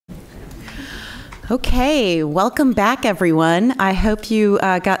Okay, welcome back, everyone. I hope you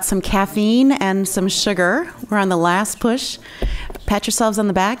got some caffeine and some sugar. We're on the last push. Pat yourselves on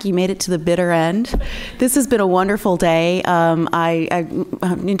the back. You made it to the bitter end. This has been a wonderful day. I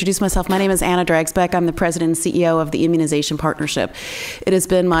introduce myself. My name is Anna Dragsbeck. I'm the president and CEO of the Immunization Partnership. It has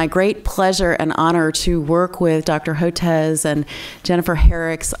been my great pleasure and honor to work with Dr. Hotez and Jennifer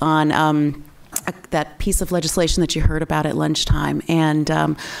Herricks on that piece of legislation that you heard about at lunchtime. And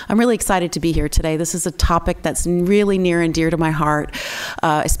I'm really excited to be here today. This is a topic that's really near and dear to my heart.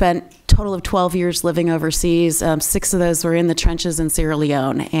 I spent a total of 12 years living overseas. 6 of those were in the trenches in Sierra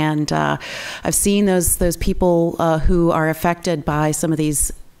Leone. And I've seen those people who are affected by some of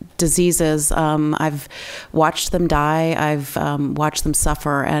these diseases. I've watched them die. I've watched them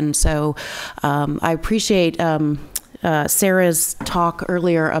suffer. And so I appreciate Sarah's talk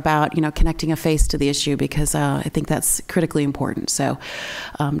earlier about, connecting a face to the issue, because I think that's critically important. So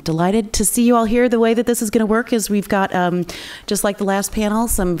delighted to see you all here. The way that this is going to work is we've got, just like the last panel,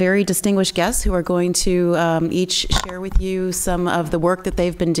 some very distinguished guests who are going to each share with you some of the work that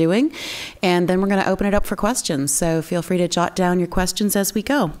they've been doing. And then we're going to open it up for questions. So feel free to jot down your questions as we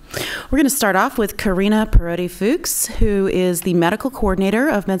go. We're going to start off with Karina Perotti-Fuchs, who is the medical coordinator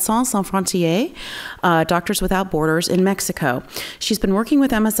of Médecins Sans Frontières, Doctors Without Borders, in Mexico. She's been working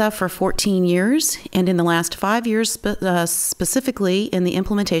with MSF for 14 years, and in the last 5 years specifically in the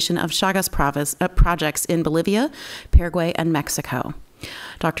implementation of Chagas projects in Bolivia, Paraguay, and Mexico.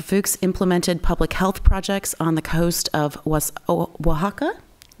 Dr. Fuchs implemented public health projects on the coast of Oaxaca.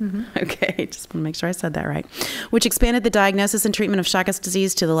 Okay, just want to make sure I said that right. Which expanded the diagnosis and treatment of Chagas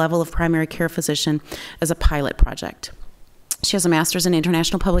disease to the level of primary care physician as a pilot project. She has a master's in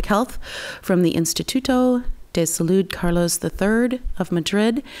international public health from the Instituto de Salud Carlos III of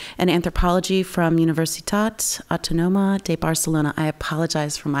Madrid, and anthropology from Universitat Autónoma de Barcelona. I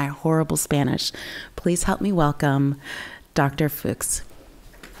apologize for my horrible Spanish. Please help me welcome Dr. Fuchs.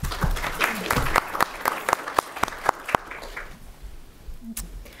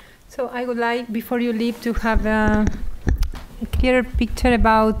 So I would like, before you leave, to have a clearer picture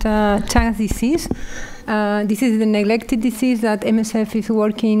about Chagas disease. This is the neglected disease that MSF is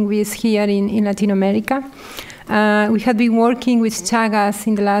working with here in Latin America. We have been working with Chagas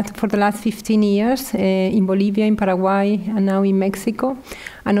for the last 15 years in Bolivia, in Paraguay, and now in Mexico,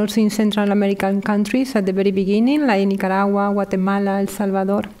 and also in Central American countries at the very beginning, like Nicaragua, Guatemala, El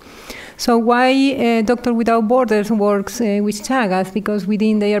Salvador. So why Doctors Without Borders works with Chagas? Because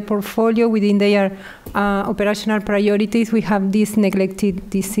within their portfolio, within their operational priorities, we have this neglected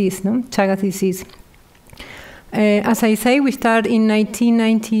disease, Chagas disease. As I say, we started in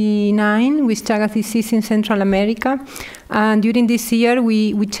 1999 with Chagas disease in Central America. And during this year,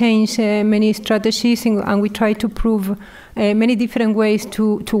 we changed many strategies, and we tried to prove many different ways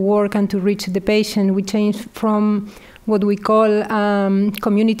to work and to reach the patient. We changed from what we call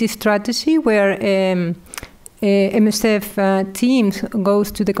community strategy, where MSF teams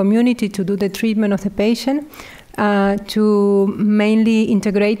goes to the community to do the treatment of the patient, to mainly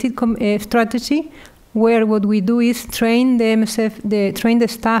integrated strategy, where what we do is train the MSF, train the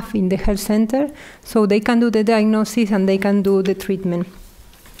staff in the health center, so they can do the diagnosis and they can do the treatment.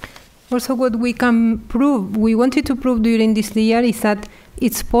 Also, what we can prove, we wanted to prove during this year, is that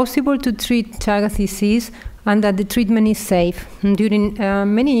it's possible to treat Chagas disease and that the treatment is safe. And during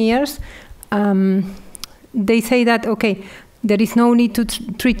many years, they say that, okay, there is no need to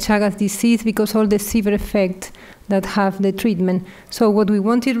treat Chagas disease because all the severe effects that have the treatment. So what we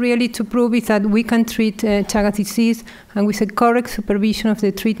wanted really to prove is that we can treat Chagas disease, and with a correct supervision of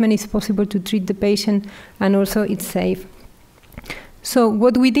the treatment, it's possible to treat the patient, and also it's safe. So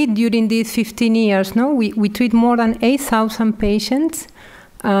what we did during these 15 years, we treat more than 8,000 patients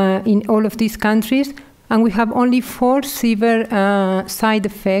in all of these countries, and we have only 4 severe side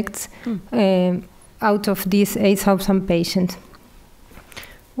effects out of these 8,000 patients.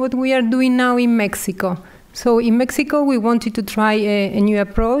 What we are doing now in Mexico. So in Mexico, we wanted to try a new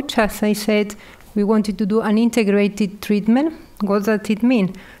approach. As I said, we wanted to do an integrated treatment. What does it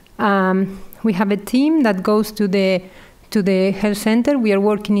mean? We have a team that goes to the health center. We are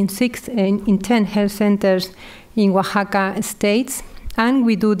working in 10 health centers in Oaxaca states, and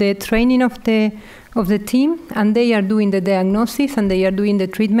we do the training of the team, and they are doing the diagnosis, and they are doing the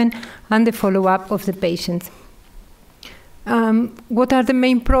treatment and the follow-up of the patients. What are the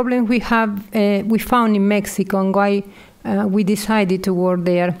main problems we found in Mexico, and why we decided to work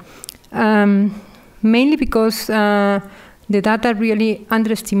there? Mainly because the data really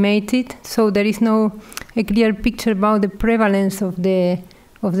underestimated, so there is no a clear picture about the prevalence of the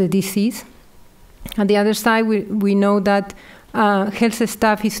disease. On the other side, we know that health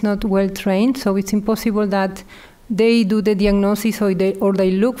staff is not well trained, so it's impossible that they do the diagnosis or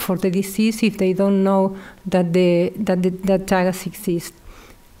they look for the disease if they don't know that that Chagas exists.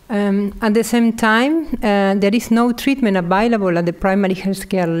 At the same time, there is no treatment available at the primary health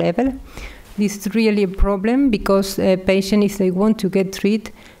care level. This is really a problem because patients, if they want to get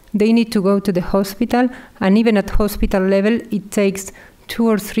treated, they need to go to the hospital, and even at hospital level, it takes 2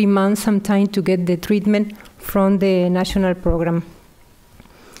 or 3 months sometimes to get the treatment from the national program.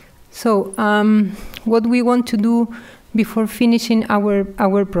 So what we want to do before finishing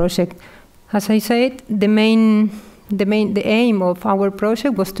our project, as I said, the aim of our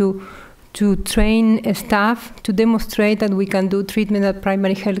project was to train staff to demonstrate that we can do treatment at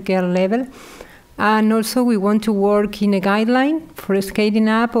primary health care level. And also we want to work in a guideline for scaling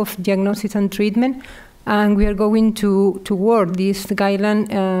up of diagnosis and treatment. And we are going to work this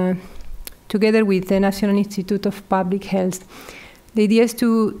guideline together with the National Institute of Public Health. The idea is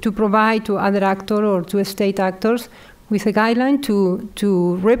to provide to other actors or to state actors with a guideline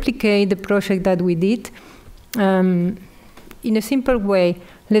to replicate the project that we did in a simple way,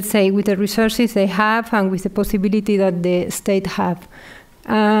 let's say with the resources they have and with the possibility that the state have.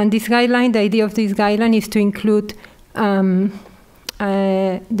 And this guideline, the idea of this guideline is to include the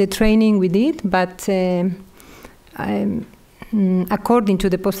training we did, but according to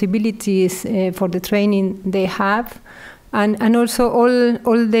the possibilities for the training they have, and also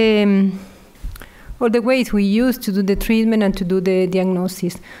all the ways we use to do the treatment and to do the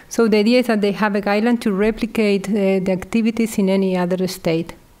diagnosis. So the idea is that they have a guideline to replicate the activities in any other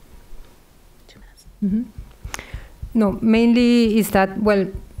state. 2 minutes. Mm-hmm. No, mainly is that, well,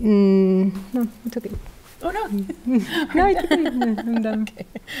 no, it's okay. Oh, no. No, it's okay. I'm done. Okay.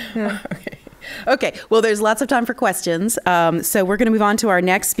 Yeah. Okay. Okay, well, there's lots of time for questions. So we're going to move on to our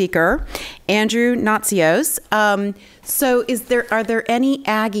next speaker, Andrew Natsios. So are there any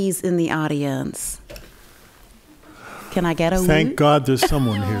Aggies in the audience? Can I get a whoop? Thank God there's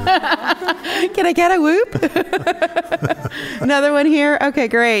someone here. Can I get a whoop? Another one here? Okay,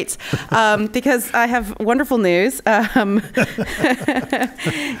 great. Because I have wonderful news. Andrew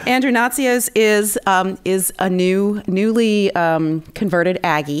Natsios is a newly converted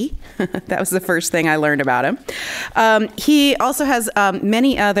Aggie. That was the first thing I learned about him. He also has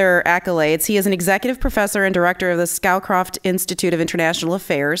many other accolades. He is an executive professor and director of the Scowcroft Institute of International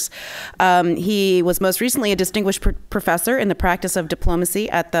Affairs. He was most recently a distinguished professor in the practice of diplomacy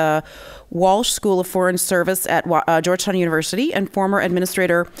at the Walsh School of Foreign Service at Georgetown University and former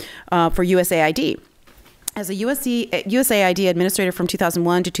administrator for USAID. As a USAID administrator from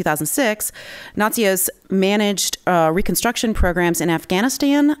 2001 to 2006, Natsios managed reconstruction programs in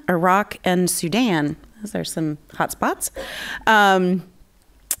Afghanistan, Iraq, and Sudan. Those are some hot spots.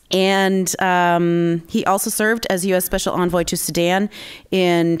 And he also served as U.S. Special Envoy to Sudan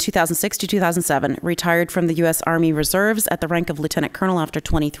in 2006 to 2007, retired from the U.S. Army Reserves at the rank of Lieutenant Colonel after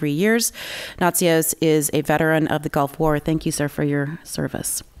 23 years. Natsios is a veteran of the Gulf War. Thank you, sir, for your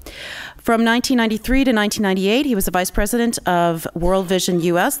service. From 1993 to 1998, he was the vice president of World Vision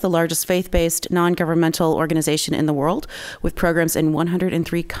U.S., the largest faith-based non-governmental organization in the world, with programs in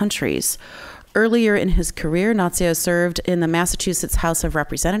 103 countries. Earlier in his career, Natsios served in the Massachusetts House of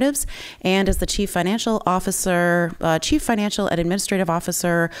Representatives and as the Chief Financial and Administrative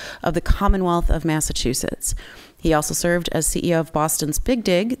Officer of the Commonwealth of Massachusetts. He also served as CEO of Boston's Big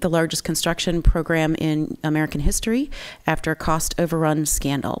Dig, the largest construction program in American history, after a cost overrun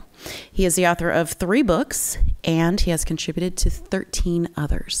scandal. He is the author of 3 books, and he has contributed to 13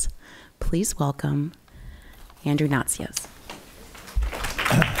 others. Please welcome Andrew Natsios.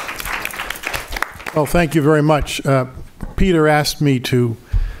 Well, thank you very much. Peter asked me to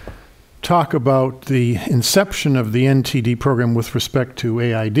talk about the inception of the NTD program with respect to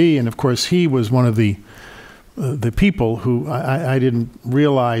AID, and of course he was one of the people who I didn't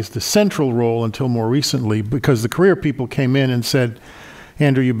realize the central role until more recently, because the career people came in and said,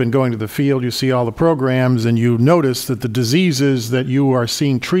 Andrew, you've been going to the field, you see all the programs, and you notice that the diseases that you are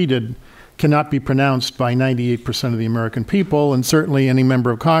seeing treated cannot be pronounced by 98% of the American people, and certainly any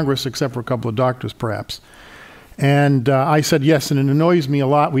member of Congress, except for a couple of doctors, perhaps. And I said, yes, and it annoys me a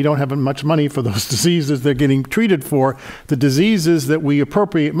lot. We don't have much money for those diseases they're getting treated for. The diseases that we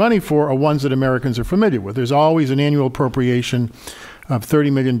appropriate money for are ones that Americans are familiar with. There's always an annual appropriation of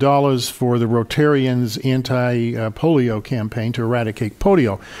 $30 million for the Rotarians' anti-polio campaign to eradicate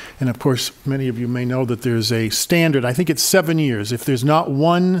polio. And of course, many of you may know that there's a standard, I think it's 7 years. If there's not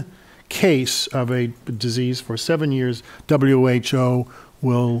one case of a disease for 7 years, WHO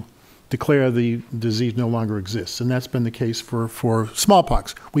will declare the disease no longer exists. And that's been the case for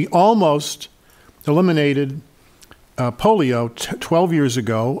smallpox. We almost eliminated polio 12 years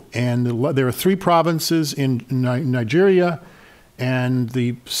ago, and there are 3 provinces in Nigeria, and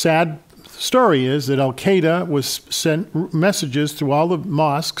the sad story is that Al-Qaeda was sent messages through all the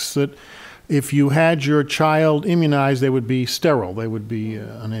mosques that if you had your child immunized, they would be sterile. They would be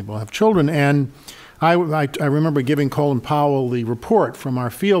unable to have children. And I remember giving Colin Powell the report from our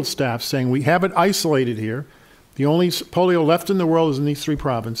field staff saying, we have it isolated here. The only polio left in the world is in these 3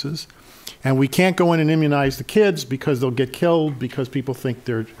 provinces. And we can't go in and immunize the kids because they'll get killed because people think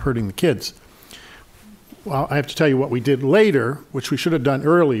they're hurting the kids. Well, I have to tell you what we did later, which we should have done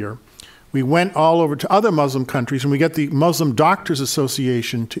earlier. We went all over to other Muslim countries, and we got the Muslim Doctors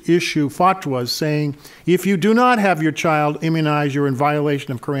Association to issue fatwas saying, if you do not have your child immunized, you're in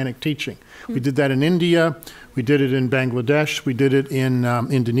violation of Quranic teaching. We did that in India. We did it in Bangladesh. We did it in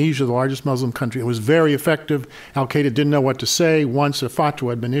Indonesia, the largest Muslim country. It was very effective. Al-Qaeda didn't know what to say once a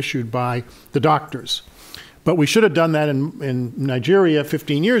fatwa had been issued by the doctors. But we should have done that in Nigeria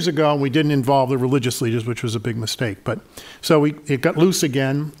 15 years ago, and we didn't involve the religious leaders, which was a big mistake. But so it got loose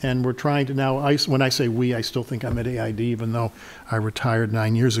again, and we're trying to now, when I say we, I still think I'm at AID, even though I retired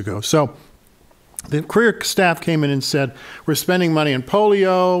 9 years ago. So the career staff came in and said, we're spending money on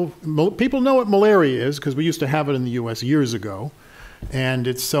polio. People know what malaria is, because we used to have it in the U.S. years ago, and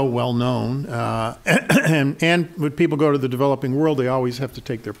it's so well known. And when people go to the developing world, they always have to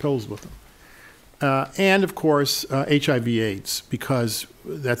take their pills with them. And, of course, HIV/AIDS, because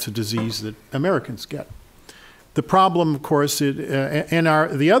that's a disease that Americans get. The problem, of course, in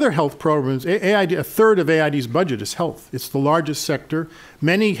the other health programs, AID, a third of AID's budget is health. It's the largest sector.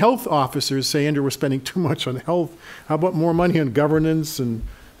 Many health officers say, Andrew, we're spending too much on health. How about more money on governance and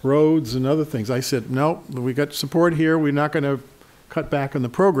roads and other things? I said, no, we got support here. We're not going to cut back on the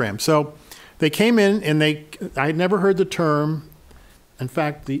program. So they came in, and I had never heard the term. In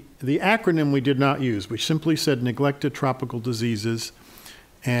fact, the acronym we did not use. We simply said neglected tropical diseases.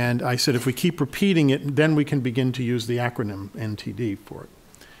 And I said, if we keep repeating it, then we can begin to use the acronym NTD for it.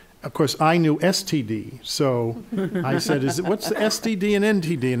 Of course, I knew STD. So I said, what's the STD and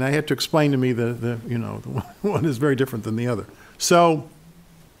NTD? And I had to explain to me the one is very different than the other. So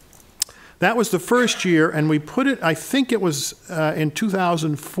that was the first year. And we put it, I think it was in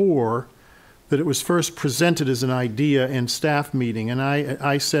 2004, that it was first presented as an idea in staff meeting. And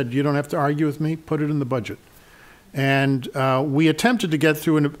I said, you don't have to argue with me, put it in the budget. And we attempted to get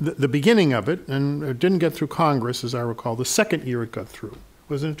through the beginning of it, and it didn't get through Congress, as I recall. The second year it got through.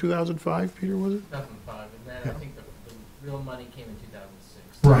 Was it in 2005, Peter, was it? 2005, and then I think the real money came in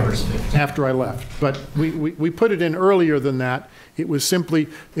 2006. Right, after I left. But we put it in earlier than that. It was simply,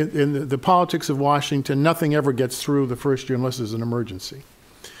 in the politics of Washington, nothing ever gets through the first year unless there's an emergency.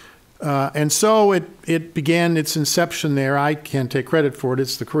 And so it began its inception there. I can't take credit for it.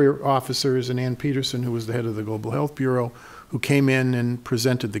 It's the career officers and Ann Peterson, who was the head of the Global Health Bureau, who came in and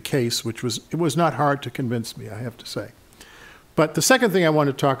presented the case, it was not hard to convince me, I have to say. But the second thing I want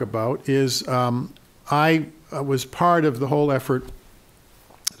to talk about is I was part of the whole effort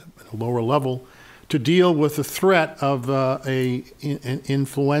at a lower level to deal with the threat of an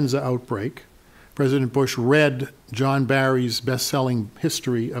influenza outbreak. President Bush read John Barry's best-selling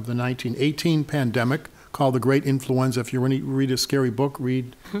history of the 1918 pandemic called The Great Influenza. If you read a scary book,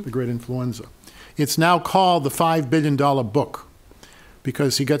 read The Great Influenza. It's now called the $5 billion book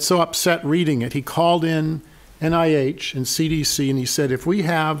because he got so upset reading it. He called in NIH and CDC and he said, if we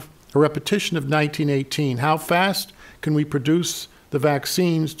have a repetition of 1918, how fast can we produce the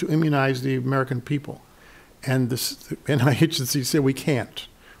vaccines to immunize the American people? And the NIH and CDC said, we can't.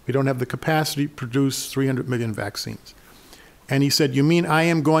 We don't have the capacity to produce 300 million vaccines. And he said, you mean I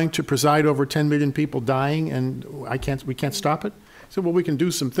am going to preside over 10 million people dying and we can't stop it? He said, well, we can do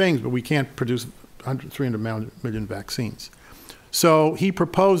some things, but we can't produce 300 million vaccines. So he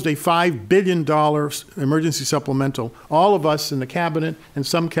proposed a $5 billion emergency supplemental. All of us in the cabinet and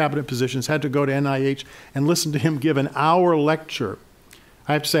some cabinet positions had to go to NIH and listen to him give an hour lecture.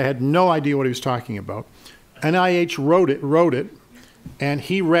 I have to say I had no idea what he was talking about. NIH wrote it, and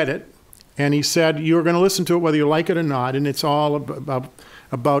he read it, and he said, you're going to listen to it whether you like it or not, and it's all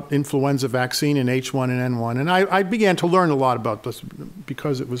about influenza vaccine and H1 and N1. And I began to learn a lot about this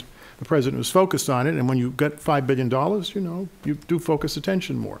because the president was focused on it, and when you get $5 billion, you do focus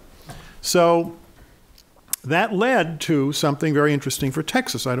attention more. So that led to something very interesting for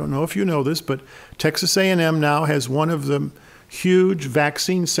Texas. I don't know if you know this, but Texas A&M now has one of the huge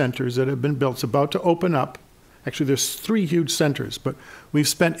vaccine centers that have been built. It's about to open up. Actually, there's 3 huge centers, but we've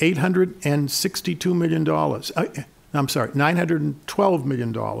spent $862 million, I'm sorry, $912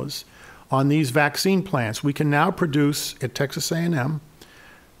 million on these vaccine plants. We can now produce at Texas A&M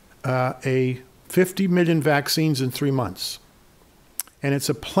a 50 million vaccines in 3 months. And it's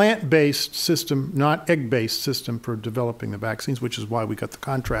a plant-based system, not egg-based system for developing the vaccines, which is why we got the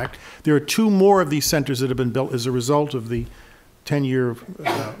contract. There are 2 more of these centers that have been built as a result of the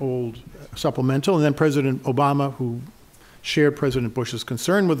 10-year-old supplemental. And then President Obama, who shared President Bush's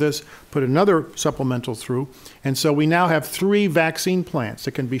concern with this, put another supplemental through. And so we now have 3 vaccine plants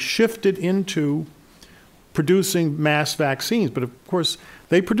that can be shifted into producing mass vaccines. But of course,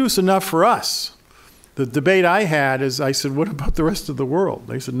 they produce enough for us. The debate I had is, I said, what about the rest of the world?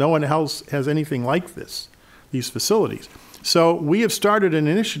 They said, no one else has anything like this, these facilities. So we have started an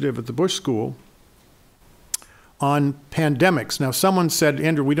initiative at the Bush School on pandemics. Now, someone said,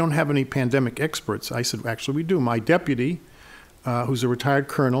 Andrew, we don't have any pandemic experts. I said, actually, we do. My deputy, who's a retired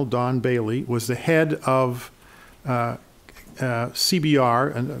colonel, Don Bailey, was the head of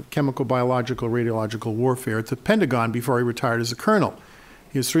CBR, and Chemical, Biological, Radiological Warfare, at the Pentagon before he retired as a colonel.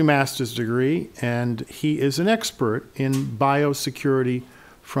 He has 3 master's degree, and he is an expert in biosecurity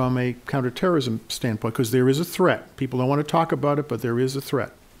from a counterterrorism standpoint, because there is a threat. People don't want to talk about it, but there is a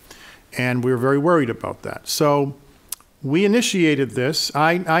threat. And we're very worried about that. So we initiated this.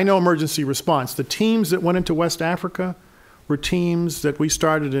 I know emergency response. The teams that went into West Africa were teams that we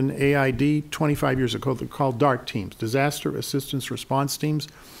started in AID 25 years ago. They're called DART teams, Disaster Assistance Response Teams.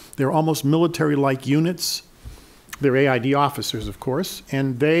 They're almost military-like units. They're AID officers, of course,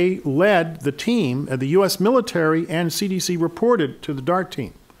 and they led the team. The U.S. military and CDC reported to the DART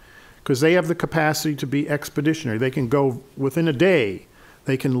team because they have the capacity to be expeditionary. They can go within a day.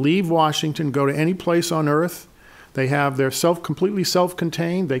 They can leave Washington, go to any place on Earth. They're completely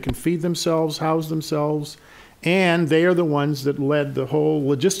self-contained. They can feed themselves, house themselves, and they are the ones that led the whole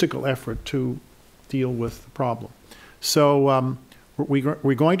logistical effort to deal with the problem. So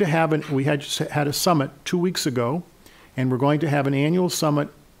we're going to have we had a summit 2 weeks ago, and we're going to have an annual summit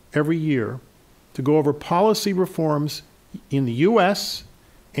every year to go over policy reforms in the U.S.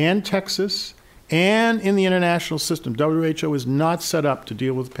 and Texas and in the international system. WHO is not set up to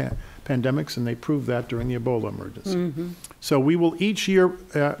deal with pandemics, and they proved that during the Ebola emergency. Mm-hmm. So we will each year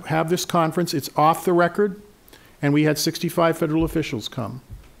have this conference. It's off the record, and we had 65 federal officials come.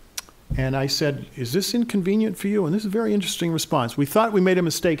 And I said, is this inconvenient for you? And this is a very interesting response. We thought we made a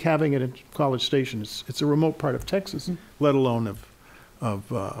mistake having it at College Station. It's a remote part of Texas, let alone of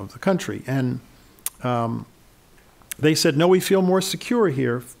the country. And they said, no, we feel more secure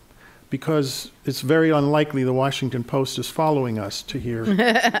here because it's very unlikely the Washington Post is following us to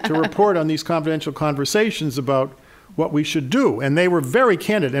report on these confidential conversations about what we should do. And they were very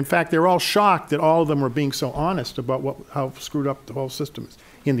candid. In fact, they're all shocked that all of them were being so honest about how screwed up the whole system is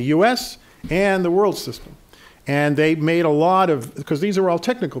in the U.S. and the world system. And they made a lot of, because these are all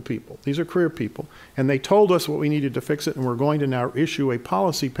technical people, these are career people, and they told us what we needed to fix it, and we're going to now issue a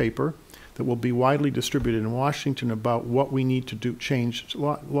policy paper that will be widely distributed in Washington about what we need to do, change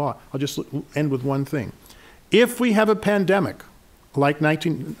law. I'll just end with one thing. If we have a pandemic, like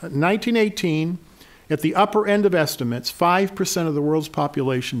 1918, at the upper end of estimates, 5% of the world's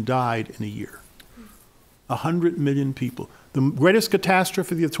population died in a year. 100 million people. The greatest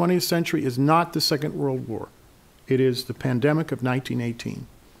catastrophe of the 20th century is not the Second World War. It is the pandemic of 1918.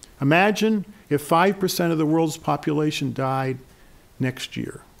 Imagine if 5% of the world's population died next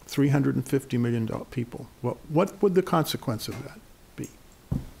year, 350 million people. What would the consequence of that be?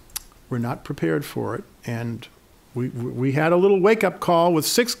 We're not prepared for it, and we had a little wake-up call with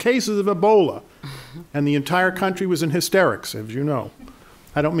 6 cases of Ebola, and the entire country was in hysterics, as you know.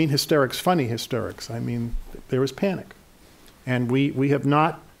 I don't mean hysterics, funny hysterics. I mean, there was panic. And we have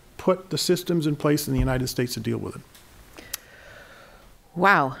not put the systems in place in the United States to deal with it.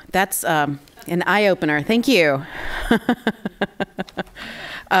 Wow, that's an eye-opener. Thank you.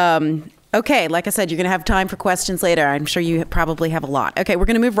 Okay, like I said, you're going to have time for questions later. I'm sure you probably have a lot. Okay, we're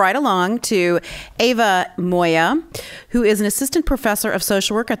going to move right along to Eva Moya, who is an assistant professor of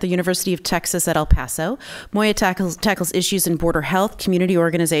social work at the University of Texas at El Paso. Moya tackles issues in border health, community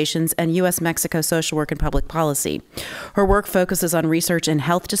organizations, and U.S.-Mexico social work and public policy. Her work focuses on research in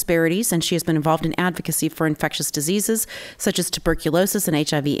health disparities, and she has been involved in advocacy for infectious diseases such as tuberculosis and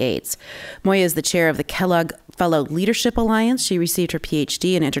HIV/AIDS. Moya is the chair of the Kellogg Fellow Leadership Alliance. She received her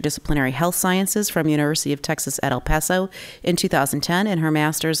PhD in interdisciplinary health sciences from University of Texas at El Paso in 2010 and her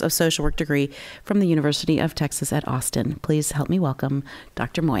master's of social work degree from the University of Texas at Austin. Please help me welcome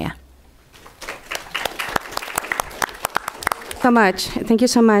Dr. Moya. Thank you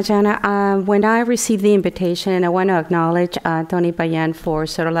so much, Anna. When I received the invitation, I want to acknowledge Tony Payan for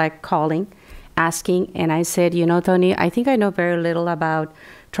sort of like calling, asking, and I said, you know, Tony, I think I know very little about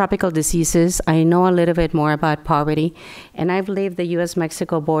tropical diseases. I know a little bit more about poverty, and I've lived the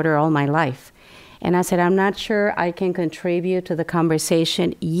U.S.-Mexico border all my life. And I said, I'm not sure I can contribute to the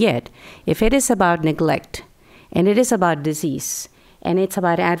conversation yet. If it is about neglect, and it is about disease, and it's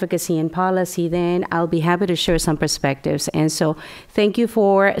about advocacy and policy, then I'll be happy to share some perspectives. And so thank you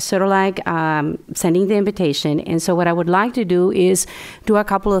for sort of like sending the invitation. And so what I would like to do is do a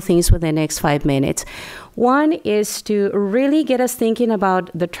couple of things within the next 5 minutes. One is to really get us thinking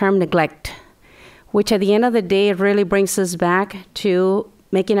about the term neglect, which at the end of the day, it really brings us back to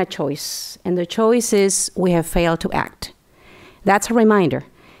making a choice. And the choice is we have failed to act. That's a reminder.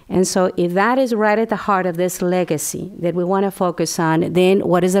 And so if that is right at the heart of this legacy that we want to focus on, then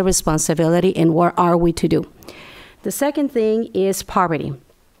what is the responsibility and what are we to do? The second thing is poverty,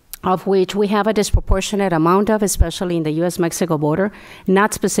 of which we have a disproportionate amount of, especially in the U.S.-Mexico border,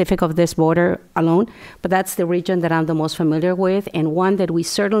 not specific of this border alone, but that's the region that I'm the most familiar with, and one that we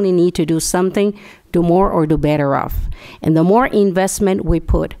certainly need to do something, do more or do better of. And the more investment we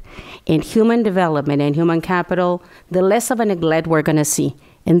put in human development and human capital, the less of a neglect we're going to see.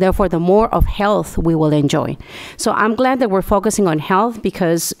 And therefore, the more of health we will enjoy. So I'm glad that we're focusing on health,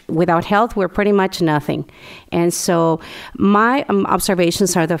 because without health, we're pretty much nothing. And so my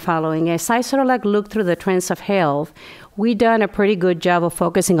observations are the following. As I sort of like look through the trends of health, we've done a pretty good job of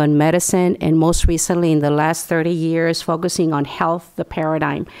focusing on medicine, and most recently in the last 30 years, focusing on health, the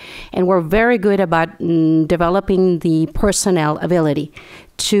paradigm. And we're very good about developing the personnel ability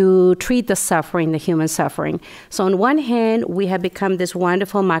to treat the suffering, the human suffering. So on one hand, we have become this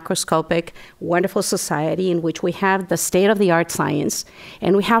wonderful microscopic, wonderful society in which we have the state-of-the-art science,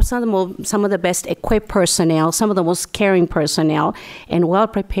 and we have some of the best equipped personnel, some of the most caring personnel, and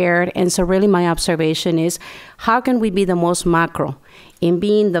well-prepared. And so really my observation is, how can we be the most macro in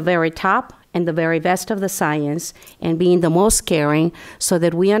being the very top and the very best of the science and being the most caring, so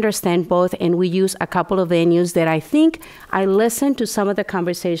that we understand both, and we use a couple of venues that I think I listened to some of the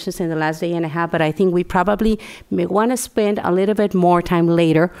conversations in the last day and a half, but I think we probably may want to spend a little bit more time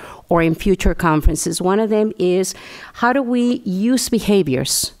later or in future conferences. One of them is, how do we use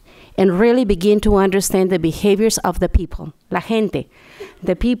behaviors and really begin to understand the behaviors of the people, la gente,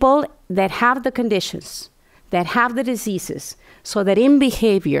 the people that have the conditions, that have the diseases, so that in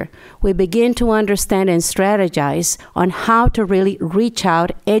behavior, we begin to understand and strategize on how to really reach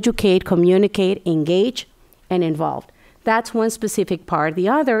out, educate, communicate, engage, and involve. That's one specific part. The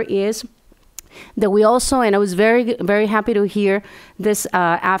other is that we also, and I was very, very happy to hear this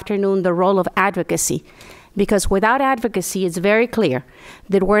afternoon, the role of advocacy. Because without advocacy, it's very clear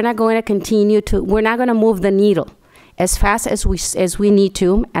that we're not going to move the needle as fast as we need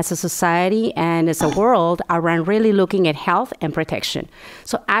to as a society and as a world around really looking at health and protection.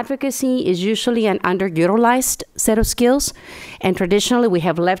 So advocacy is usually an underutilized set of skills, and traditionally we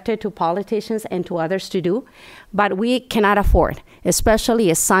have left it to politicians and to others to do, but we cannot afford,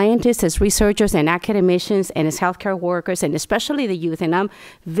 especially as scientists, as researchers, and academicians, and as healthcare workers, and especially the youth. And I'm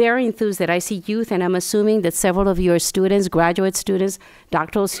very enthused that I see youth, and I'm assuming that several of you are students, graduate students,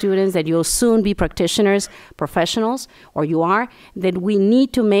 doctoral students, that you'll soon be practitioners, professionals, or you are, that we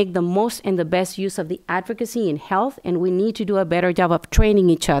need to make the most and the best use of the advocacy in health, and we need to do a better job of training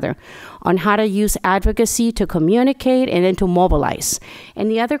each other on how to use advocacy to communicate and then to mobilize.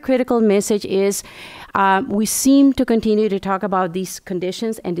 And the other critical message is, we seem to continue to talk about these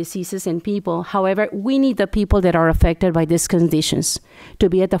conditions and diseases in people. However, we need the people that are affected by these conditions to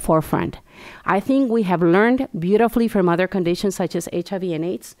be at the forefront. I think we have learned beautifully from other conditions such as HIV and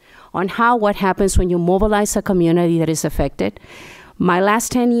AIDS on what happens when you mobilize a community that is affected. My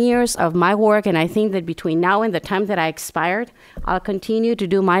last 10 years of my work, and I think that between now and the time that I expired, I'll continue to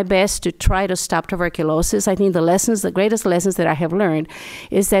do my best to try to stop tuberculosis. I think the greatest lessons that I have learned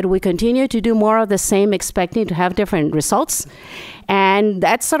is that we continue to do more of the same, expecting to have different results. And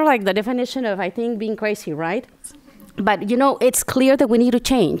that's sort of like the definition of, I think, being crazy, right? But, it's clear that we need to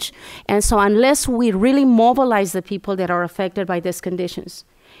change. And so unless we really mobilize the people that are affected by these conditions,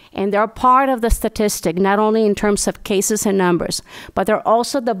 and they're part of the statistic, not only in terms of cases and numbers, but they're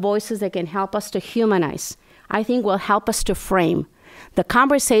also the voices that can help us to humanize, I think will help us to frame the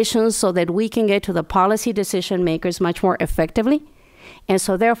conversations so that we can get to the policy decision makers much more effectively. And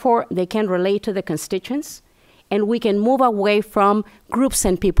so therefore, they can relate to the constituents, and we can move away from groups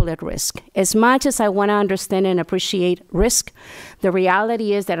and people at risk. As much as I want to understand and appreciate risk, the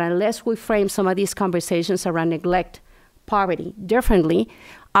reality is that unless we frame some of these conversations around neglect, poverty differently,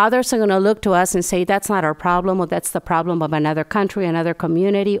 others are going to look to us and say, that's not our problem, or that's the problem of another country, another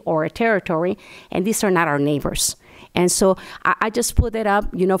community, or a territory, and these are not our neighbors. And so I just put that up,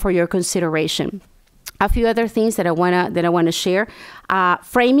 for your consideration. A few other things that I want to share.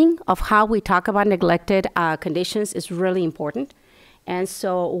 Framing of how we talk about neglected conditions is really important. And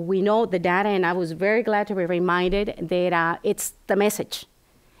so we know the data, and I was very glad to be reminded that it's the message,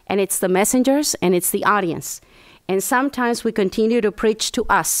 and it's the messengers, and it's the audience. And sometimes we continue to preach to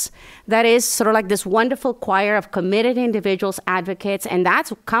us. That is sort of like this wonderful choir of committed individuals, advocates, and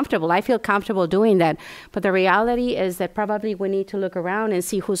that's comfortable. I feel comfortable doing that. But the reality is that probably we need to look around and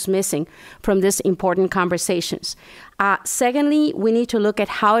see who's missing from these important conversations. Secondly, we need to look at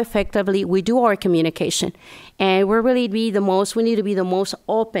how effectively we do our communication. And we need to be the most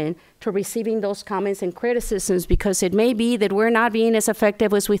open to receiving those comments and criticisms, because it may be that we're not being as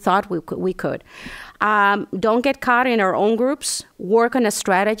effective as we thought we could. Don't get caught in our own groups. Work on a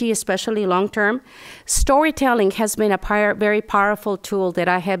strategy, especially long-term. Storytelling has been a very powerful tool that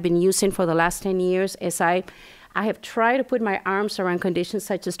I have been using for the last 10 years as I have tried to put my arms around conditions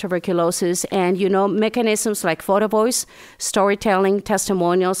such as tuberculosis, and mechanisms like photo voice, storytelling,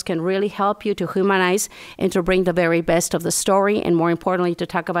 testimonials can really help you to humanize and to bring the very best of the story, and more importantly, to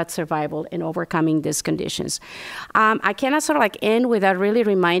talk about survival and overcoming these conditions. I cannot sort of end without really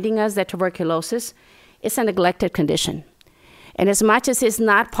reminding us that tuberculosis is a neglected condition. And as much as it's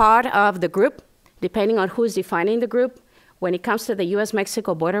not part of the group, depending on who's defining the group, when it comes to the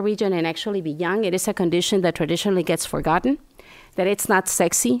U.S.-Mexico border region and actually beyond, it is a condition that traditionally gets forgotten, that it's not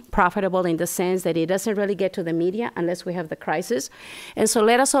sexy, profitable in the sense that it doesn't really get to the media unless we have the crisis. And so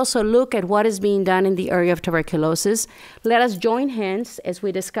let us also look at what is being done in the area of tuberculosis. Let us join hands as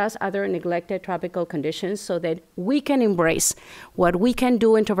we discuss other neglected tropical conditions so that we can embrace what we can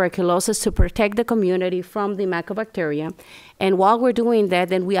do in tuberculosis to protect the community from the mycobacteria. And while we're doing that,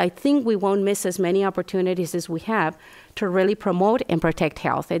 then I think we won't miss as many opportunities as we have to really promote and protect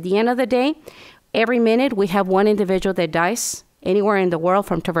health. At the end of the day, every minute we have one individual that dies anywhere in the world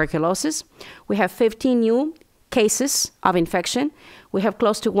from tuberculosis. We have 15 new cases of infection. We have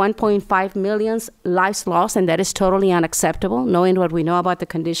close to 1.5 million lives lost, and that is totally unacceptable, knowing what we know about the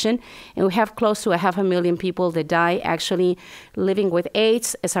condition. And we have close to 500,000 people that die actually living with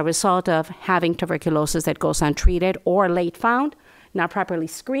AIDS as a result of having tuberculosis that goes untreated or late found, not properly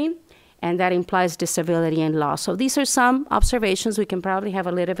screened, and that implies disability and loss. So these are some observations. We can probably have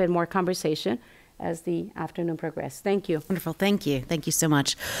a little bit more conversation as the afternoon progresses. Thank you. Wonderful. Thank you. Thank you so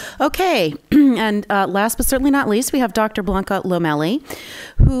much. Okay. And last but certainly not least, we have Dr. Blanca Lomelli,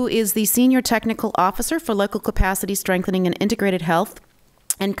 who is the Senior Technical Officer for Local Capacity Strengthening and Integrated Health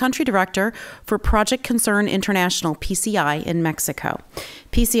and Country Director for Project Concern International, PCI, in Mexico.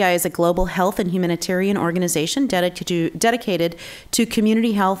 PCI is a global health and humanitarian organization dedicated to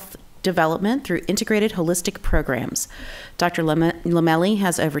community health development through integrated holistic programs. Dr. Lomelli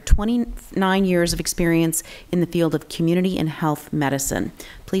has over 29 years of experience in the field of community and health medicine.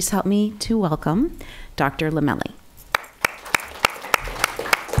 Please help me to welcome Dr. Lomelli.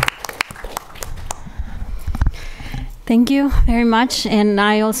 Thank you very much, and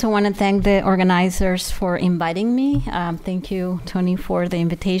I also want to thank the organizers for inviting me. Thank you, Tony, for the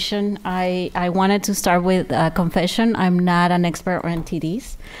invitation. I wanted to start with a confession. I'm not an expert on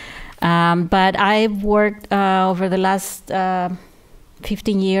NTDs. But I've worked over the last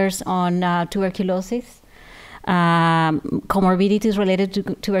 15 years on tuberculosis, comorbidities related to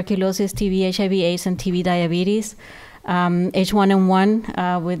tuberculosis, TB, HIV/AIDS, and TB diabetes,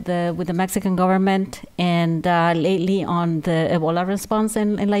 H1N1 with the Mexican government, and lately on the Ebola response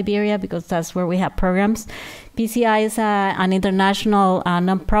in Liberia, because that's where we have programs. PCI is an international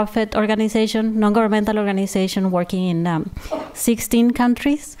non-profit organization, non-governmental organization working in 16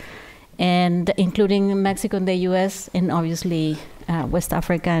 countries, and including Mexico and the U.S. and obviously West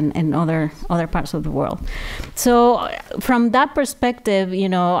Africa and other parts of the world. So from that perspective,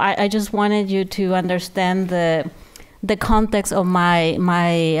 I just wanted you to understand the context of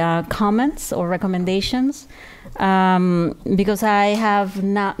my comments or recommendations, because I have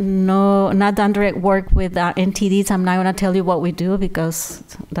not done direct work with NTDs. I'm not going to tell you what we do because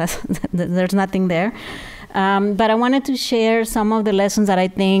there's nothing there. But I wanted to share some of the lessons that I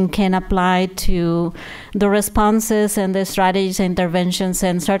think can apply to the responses and the strategies and interventions,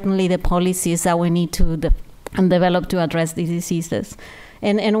 and certainly the policies that we need to develop to address these diseases.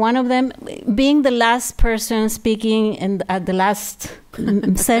 And one of them, being the last person speaking at the last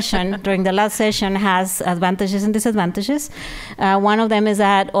session, during the last session, has advantages and disadvantages. One of them is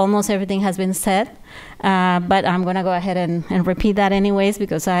that almost everything has been said. But I'm going to go ahead and repeat that anyways,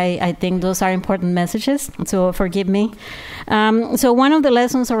 because I think those are important messages, so forgive me. So one of the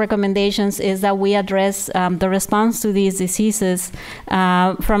lessons or recommendations is that we address the response to these diseases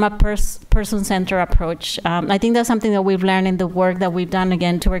from a person-centered approach. I think that's something that we've learned in the work that we've done,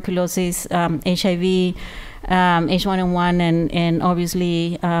 again, tuberculosis, HIV, H1N1, and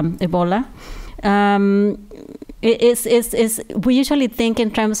obviously Ebola. we usually think in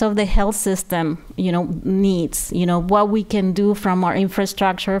terms of the health system, needs, what we can do from our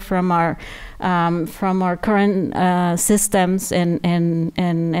infrastructure, from our current systems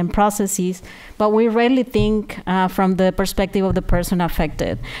and processes, but we rarely think from the perspective of the person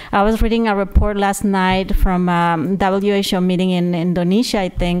affected. I was reading a report last night from WHO meeting in Indonesia, I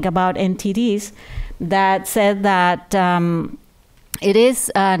think, about NTDs that said that it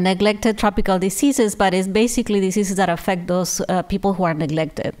is neglected tropical diseases, but it's basically diseases that affect those people who are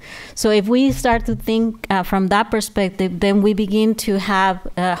neglected. So if we start to think from that perspective, then we begin to have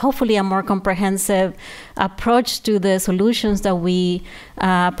hopefully a more comprehensive approach to the solutions that we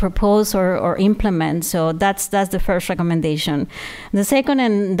propose or implement. So that's the first recommendation. The second,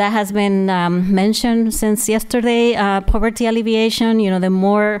 and that has been mentioned since yesterday, poverty alleviation.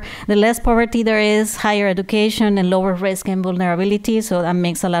 The less poverty there is, higher education and lower risk and vulnerability. So that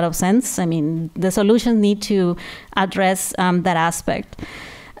makes a lot of sense. I mean, the solutions need to address that aspect.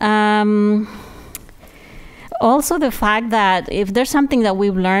 Also, the fact that if there's something that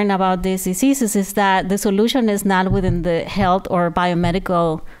we've learned about these diseases is that the solution is not within the health or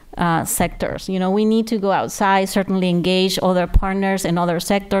biomedical sectors. We need to go outside, certainly engage other partners in other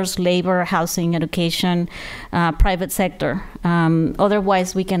sectors, labor, housing, education, private sector.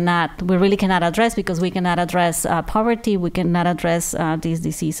 Otherwise, we really cannot address, because we cannot address poverty, we cannot address these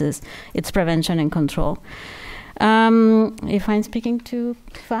diseases. It's prevention and control. If I'm speaking too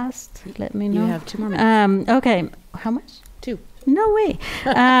fast, let me know. You have 2 more minutes. Okay. How much? 2. No way.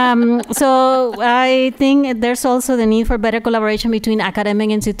 So I think there's also the need for better collaboration between academic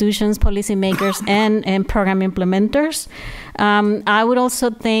institutions, policymakers, and program implementers. I would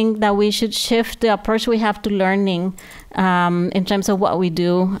also think that we should shift the approach we have to learning in terms of what we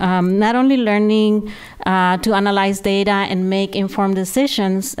do. Not only learning to analyze data and make informed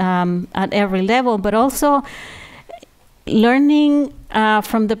decisions at every level, but also learning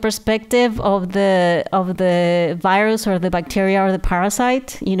from the perspective of the virus or the bacteria or the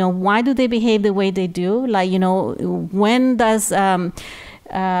parasite. Why do they behave the way they do? Like, when does latent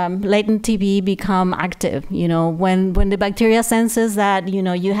TB become active? When the bacteria senses that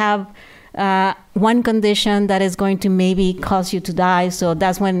you have one condition that is going to maybe cause you to die, so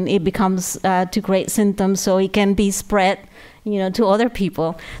that's when it becomes to create symptoms, so it can be spread, to other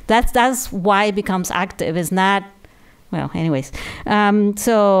people. That's why it becomes active. It's not. Well, anyways,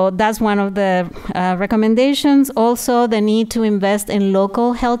 so that's one of the recommendations. Also, the need to invest in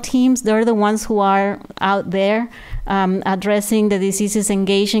local health teams. They're the ones who are out there addressing the diseases,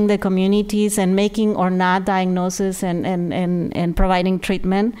 engaging the communities, and making or not diagnosis and providing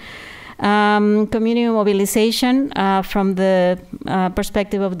treatment. Community mobilization from the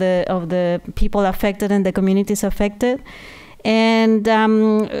perspective of the people affected and the communities affected. And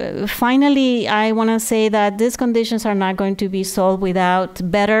finally, I want to say that these conditions are not going to be solved without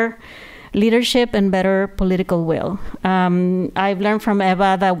better leadership and better political will. I've learned from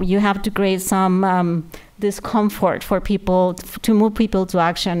Eva that you have to create some discomfort for people, to move people to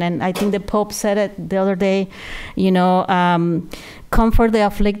action. And I think the Pope said it the other day, comfort the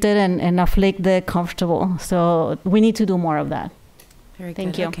afflicted and afflict the comfortable. So we need to do more of that. Very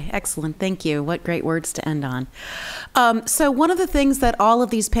Thank good. you. Okay, excellent. Thank you. What great words to end on. So one of the things that all of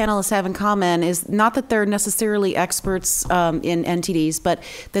these panelists have in common is not that they're necessarily experts in NTDs, but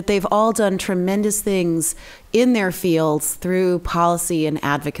that they've all done tremendous things in their fields through policy and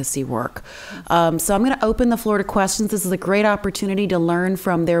advocacy work. So I'm going to open the floor to questions. This is a great opportunity to learn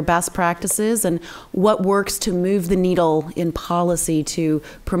from their best practices and what works to move the needle in policy to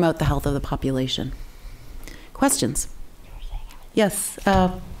promote the health of the population. Questions? Yes,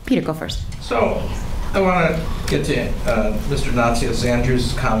 Peter, go first. So I want to get to Mr. Natsios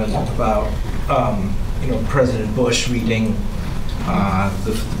Andrews' comment about President Bush reading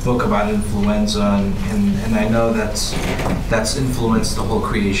the book about influenza, and I know that's influenced the whole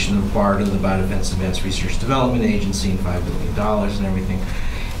creation of BARDA, the Biodefense Advanced Research Development Agency, and $5 billion and everything.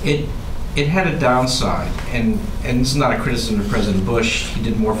 It had a downside, and this is not a criticism of President Bush. He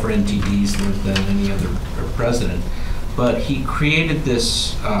did more for NTDs than any other president. But he created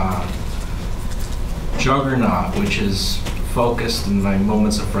this juggernaut, which is focused in my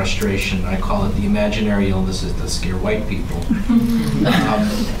moments of frustration. I call it the imaginary illnesses that scare white people,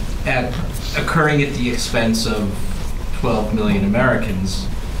 occurring at the expense of 12 million Americans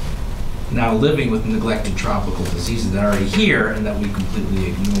now living with neglected tropical diseases that are already here and that we completely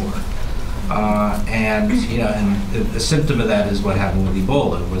ignore. And the symptom of that is what happened with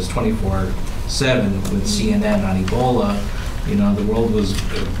Ebola. It was 24/7 with CNN on Ebola. The world was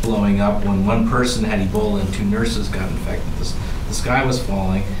blowing up when one person had Ebola and 2 nurses got infected. The sky was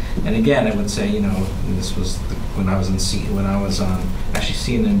falling. And again, I would say, this was when I was on actually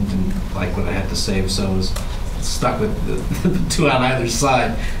CNN didn't like what I had to say, so I was stuck with the two on either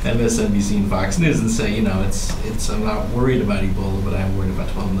side, MSNBC and Fox News, and say, you know, I'm not worried about Ebola, but I'm worried about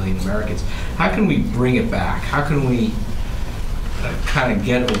 12 million Americans. How can we bring it back? How can we kind of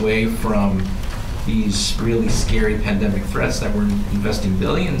get away from these really scary pandemic threats that we're investing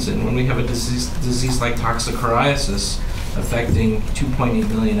billions in when we have a disease like toxoplasmosis affecting 2.8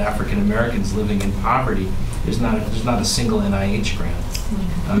 million African Americans living in poverty? There's not a single NIH grant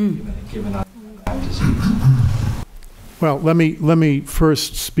given on that disease. Well, let me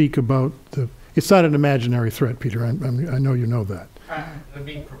first speak about it's not an imaginary threat, Peter. I know you know that. I'm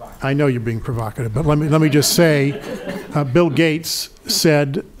being provocative. I know you're being provocative, but let me just say, Bill Gates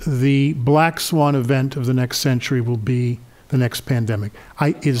said the black swan event of the next century will be the next pandemic.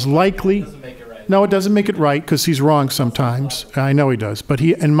 Is likely. Doesn't make it right. No, it doesn't make it right because he's wrong sometimes. I know he does, but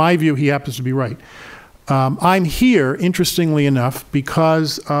in my view, he happens to be right. I'm here, interestingly enough,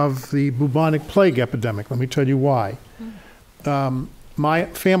 because of the bubonic plague epidemic. Let me tell you why. My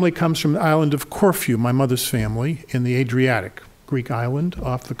family comes from the island of Corfu, my mother's family, in the Adriatic, Greek island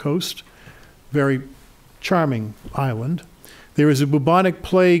off the coast. Very charming island. There is a bubonic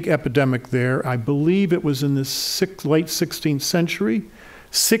plague epidemic there. I believe it was in the late 16th century.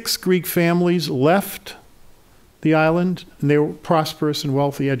 6 Greek families left the island, and they were prosperous and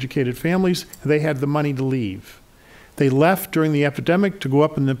wealthy, educated families. They had the money to leave. They left during the epidemic to go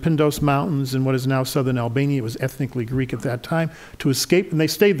up in the Pindos Mountains in what is now southern Albania. It was ethnically Greek at that time, to escape, and they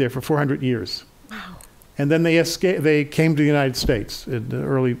stayed there for 400 years. Wow. And then they came to the United States in the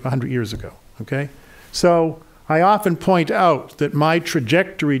early 100 years ago, okay? So I often point out that my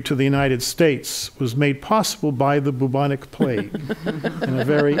trajectory to the United States was made possible by the bubonic plague in a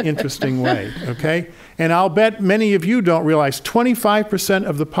very interesting way, okay? And I'll bet many of you don't realize 25%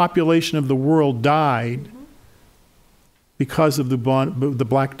 of the population of the world died because of the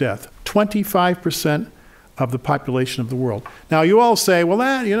Black Death. 25% of the population of the world. Now you all say, well,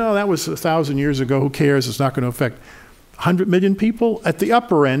 that was 1,000 years ago, who cares, it's not going to affect 100 million people. At the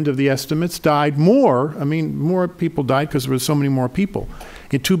upper end of the estimates died more. I mean, more people died because there were so many more people.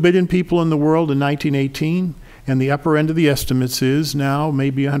 2 billion people in the world in 1918, and the upper end of the estimates is now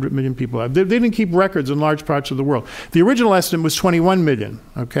maybe 100 million people. They didn't keep records in large parts of the world. The original estimate was 21 million,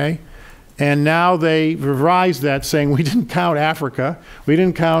 okay? And now they revised that, saying we didn't count Africa, we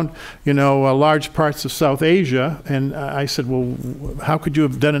didn't count, large parts of South Asia. And I said, well, how could you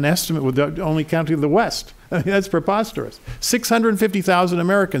have done an estimate without only counting the West? I mean, that's preposterous. 650,000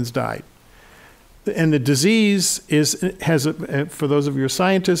 Americans died. And the disease for those of your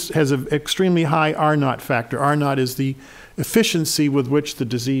scientists, has an extremely high R0 factor. R0 is the efficiency with which the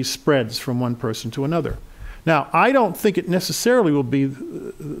disease spreads from one person to another. Now, I don't think it necessarily will be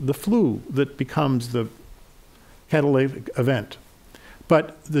the flu that becomes the catalytic event.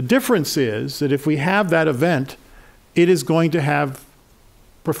 But the difference is that if we have that event, it is going to have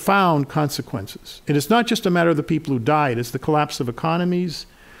profound consequences. It is not just a matter of the people who died, it's the collapse of economies,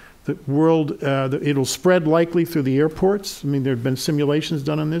 the world, it'll spread likely through the airports. I mean, there have been simulations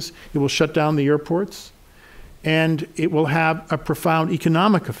done on this. It will shut down the airports, and it will have a profound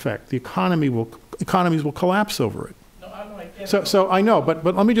economic effect. The economies will collapse over it. So I know, but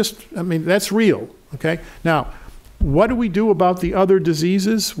let me that's real, okay? Now, what do we do about the other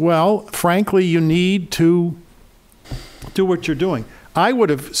diseases? Well, frankly, you need to do what you're doing. I would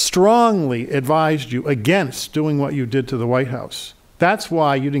have strongly advised you against doing what you did to the White House. That's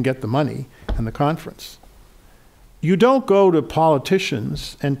why you didn't get the money and the conference. You don't go to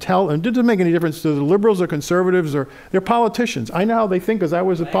politicians and tell them, it doesn't make any difference to the liberals or conservatives, or they're politicians. I know how they think because I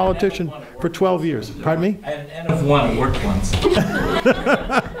was a politician for 12 years. Pardon me? I had an N of 1, it worked once.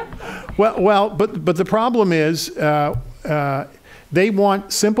 But the problem is they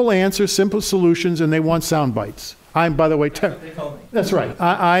want simple answers, simple solutions, and they want sound bites. I'm, by the way, that's right.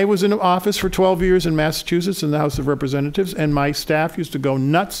 I was in office for 12 years in Massachusetts in the House of Representatives, and my staff used to go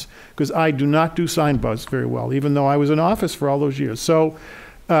nuts because I do not do sign bites very well, even though I was in office for all those years. So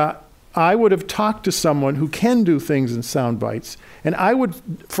I would have talked to someone who can do things in sound bites, and I would,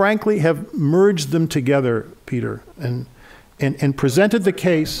 frankly, have merged them together, Peter, and presented the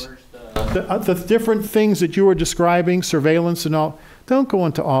case, the different things that you were describing, surveillance and all. Don't go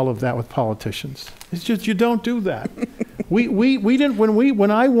into all of that with politicians. It's just, you don't do that. We didn't,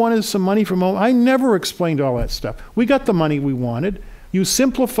 when I wanted some money from home, I never explained all that stuff. We got the money we wanted. You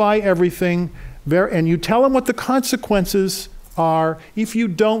simplify everything and you tell them what the consequences are if you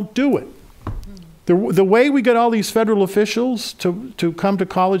don't do it. The way we got all these federal officials to come to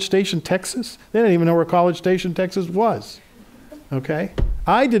College Station, Texas, they didn't even know where College Station, Texas was. Okay?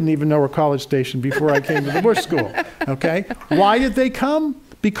 I didn't even know were College Station before I came to the Bush School, okay? Why did they come?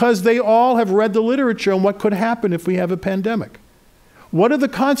 Because they all have read the literature on what could happen if we have a pandemic. What are the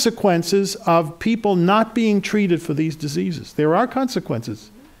consequences of people not being treated for these diseases? There are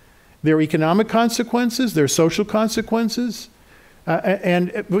consequences. There are economic consequences, there are social consequences,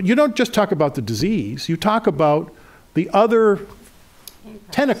 and you don't just talk about the disease, you talk about the other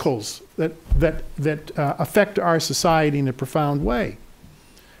tentacles that affect our society in a profound way.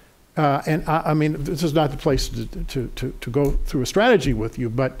 And I mean, this is not the place to go through a strategy with you,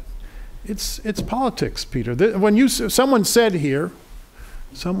 but it's politics, Peter. When someone said here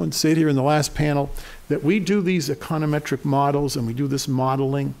in the last panel that we do these econometric models and we do this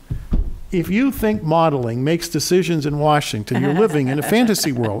modeling. If you think modeling makes decisions in Washington, you're living in a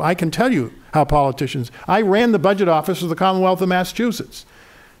fantasy world. I can tell you how politicians. I ran the budget office of the Commonwealth of Massachusetts.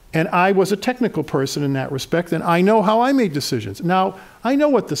 And I was a technical person in that respect, and I know how I made decisions. Now, I know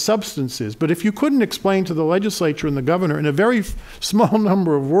what the substance is, but if you couldn't explain to the legislature and the governor in a very small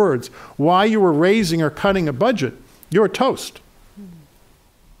number of words why you were raising or cutting a budget, you're toast.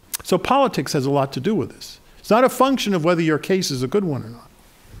 So politics has a lot to do with this. It's not a function of whether your case is a good one or not.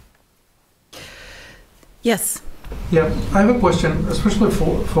 Yes. Yeah, I have a question, especially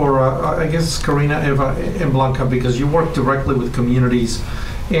for I guess, Karina, Eva, and Blanca, because you work directly with communities.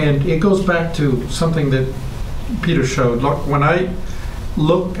 And it goes back to something that Peter showed. Look, when I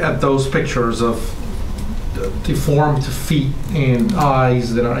look at those pictures of deformed feet and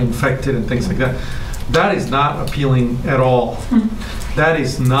eyes that are infected and things like that, that is not appealing at all. That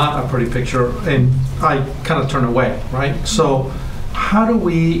is not a pretty picture, and I kind of turn away, right? So how do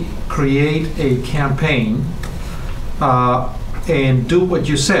we create a campaign and do what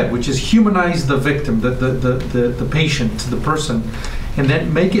you said, which is humanize the victim, the patient, the person, and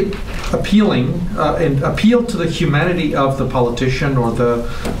then make it appealing and appeal to the humanity of the politician or the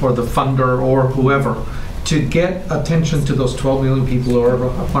funder or whoever to get attention to those 12 million people or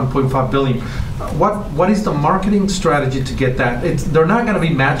 1.5 billion. What is the marketing strategy to get that? They're not going to be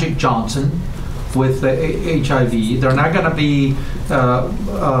Magic Johnson with HIV. They're not going to be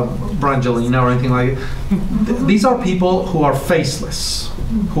Brangelina or anything like that. These are people who are faceless,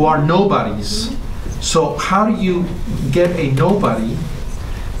 who are nobodies. So how do you get a nobody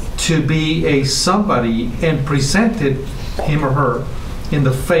to be a somebody and present it, him or her, in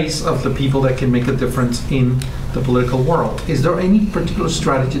the face of the people that can make a difference in the political world? Is there any particular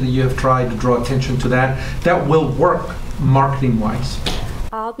strategy that you have tried to draw attention to that will work marketing-wise?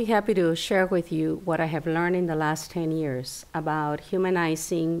 I'll be happy to share with you what I have learned in the last 10 years about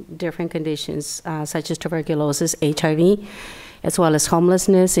humanizing different conditions such as tuberculosis, HIV, as well as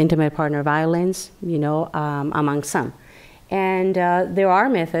homelessness, intimate partner violence, among some. And there are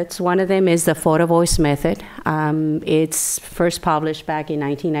methods. One of them is the photo voice method. It's first published back in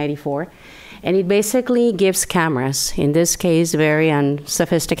 1994. And it basically gives cameras, in this case, very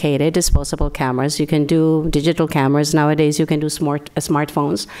unsophisticated disposable cameras. You can do digital cameras. Nowadays, you can do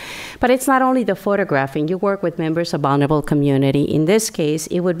smartphones. But it's not only the photographing. You work with members of vulnerable community. In this case,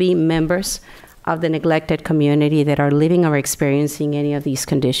 it would be members of the neglected community that are living or experiencing any of these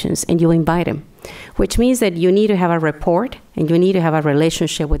conditions, and you invite them, which means that you need to have a rapport and you need to have a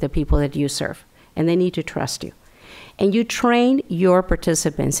relationship with the people that you serve, and they need to trust you. And you train your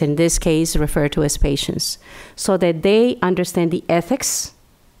participants, in this case referred to as patients, so that they understand the ethics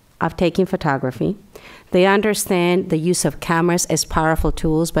of taking photography. They understand the use of cameras as powerful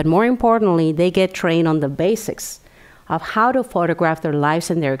tools, but more importantly, they get trained on the basics of how to photograph their lives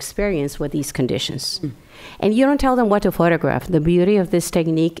and their experience with these conditions. And you don't tell them what to photograph. The beauty of this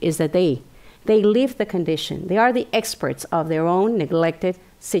technique is that they live the condition. They are the experts of their own neglected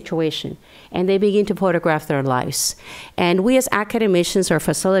situation, and they begin to photograph their lives. And we as academicians or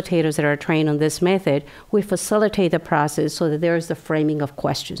facilitators that are trained on this method, we facilitate the process so that there is the framing of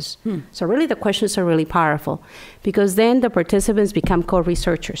questions. So really the questions are really powerful, because then the participants become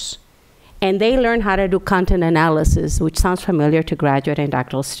co-researchers. And they learn how to do content analysis, which sounds familiar to graduate and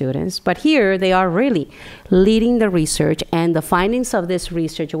doctoral students. But here, they are really leading the research, and the findings of this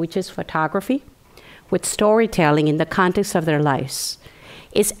research, which is photography with storytelling in the context of their lives,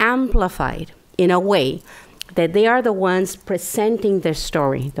 is amplified in a way that they are the ones presenting their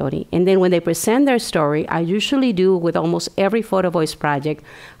story, Dodi. And then when they present their story, I usually do with almost every photo voice project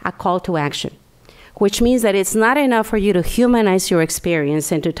a call to action, which means that it's not enough for you to humanize your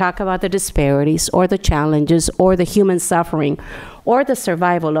experience and to talk about the disparities or the challenges or the human suffering or the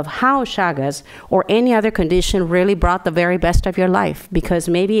survival of how Chagas or any other condition really brought the very best of your life, because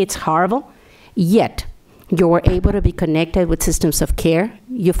maybe it's horrible, yet you were able to be connected with systems of care.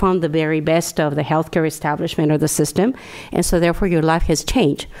 you found the very best of the healthcare establishment or the system, and so therefore your life has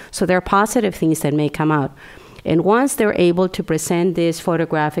changed. So there are positive things that may come out. And once they're able to present this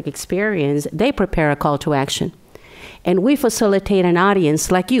photographic experience, they prepare a call to action. And we facilitate an audience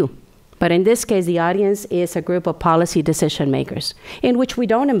like you. But in this case, the audience is a group of policy decision makers in which we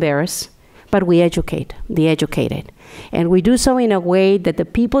don't embarrass, but we educate the educated. And we do so in a way that the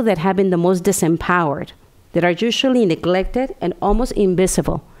people that have been the most disempowered, that are usually neglected and almost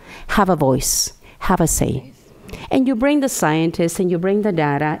invisible, have a voice, have a say. And you bring the scientists and you bring the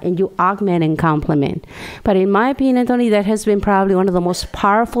data and you augment and complement. But in my opinion, Tony, that has been probably one of the most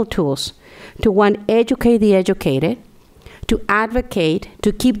powerful tools to, one, educate the educated, to advocate,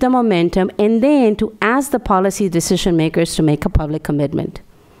 to keep the momentum, and then to ask the policy decision makers to make a public commitment.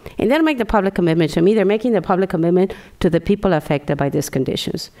 And they don't make the public commitment to me, they're making the public commitment to the people affected by these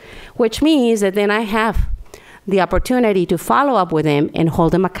conditions, which means that then I have the opportunity to follow up with them and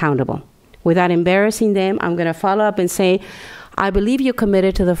hold them accountable. Without embarrassing them, I'm going to follow up and say, I believe you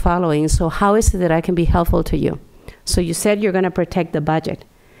committed to the following, so how is it that I can be helpful to you? So you said you're going to protect the budget,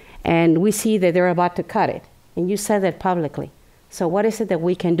 and we see that they're about to cut it, and you said that publicly. So what is it that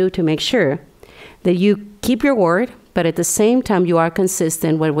we can do to make sure that you keep your word, but at the same time you are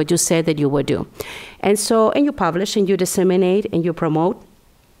consistent with what you said that you would do? And so, and you publish, and you disseminate, and you promote,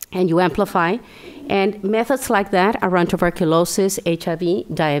 and you amplify. And methods like that around tuberculosis,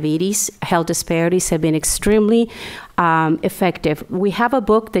 HIV, diabetes, health disparities have been extremely effective. We have a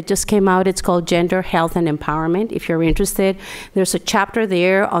book that just came out. It's called Gender, Health, and Empowerment. If you're interested, there's a chapter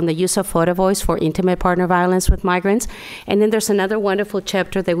there on the use of photo voice for intimate partner violence with migrants. And then there's another wonderful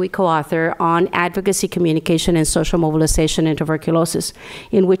chapter that we co-author on advocacy, communication, and social mobilization in tuberculosis,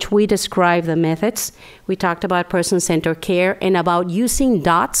 in which we describe the methods. We talked about person-centered care and about using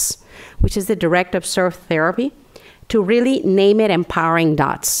DOTS, which is the direct observed therapy, to really name it empowering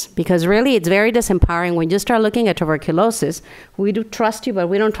dots. Because really it's very disempowering when you start looking at tuberculosis. We do trust you, but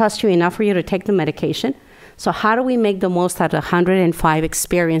we don't trust you enough for you to take the medication. So how do we make the most out of 105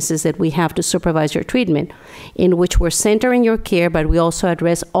 experiences that we have to supervise your treatment, in which we're centering your care, but we also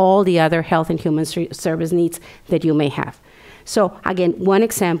address all the other health and human service needs that you may have. So again, one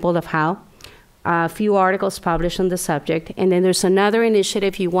example of how a few articles published on the subject. And then there's another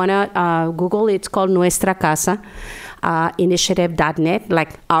initiative, you want to Google, it's called Nuestra Casa, initiative.net,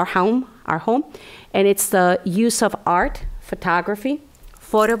 like our home. And it's the use of art, photography,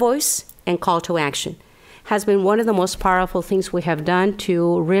 photo voice, and call to action. Has been one of the most powerful things we have done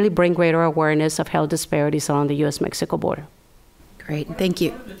to really bring greater awareness of health disparities along the U.S.-Mexico border. Great, thank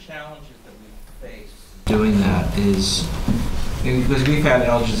you. One of the challenges that we face doing that is, because we've had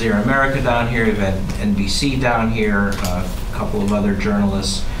Al Jazeera America down here, we've had NBC down here, a couple of other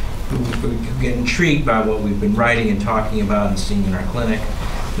journalists who get intrigued by what we've been writing and talking about and seeing in our clinic.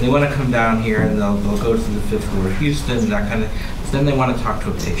 And they want to come down here and they'll go to the fifth floor of Houston, that kind of, then they want to talk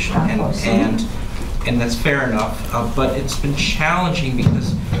to a patient. And that's fair enough, but it's been challenging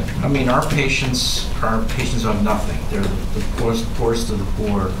because, I mean, our patients of nothing. They're the poorest of the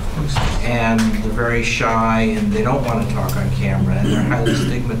poor, and they're very shy, and they don't want to talk on camera, and they're highly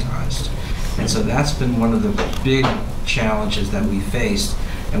stigmatized. And so that's been one of the big challenges that we faced,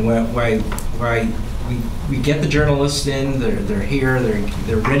 and why we get the journalists in, they're here,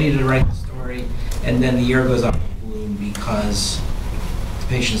 they're ready to write the story, and then the year goes up in bloom because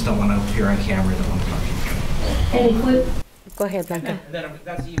patients don't want to appear on camera, don't want to talk to each other. And if we, go ahead, Blanca. And then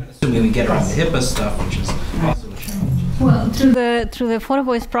that's even assuming we get around the HIPAA stuff, which is also a challenge. Well, through the photo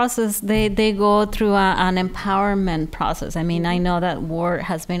voice process, they go through an empowerment process. I mean, I know that word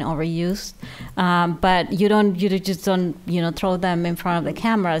has been overused, but you just don't throw them in front of the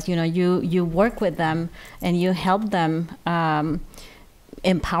cameras. You work with them and you help them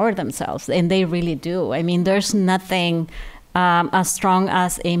empower themselves, and they really do. I mean, there's nothing as strong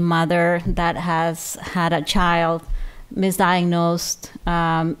as a mother that has had a child misdiagnosed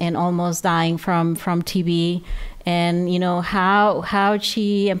and almost dying from TB, and how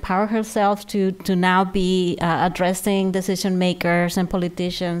she empowered herself to now be addressing decision makers and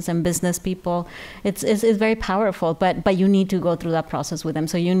politicians and business people. It's very powerful, but you need to go through that process with them.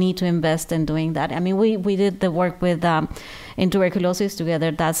 So you need to invest in doing that. I mean, we did the work with in tuberculosis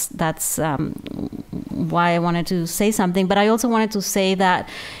together. That's why I wanted to say something. But I also wanted to say that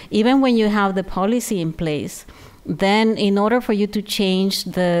even when you have the policy in place, then in order for you to change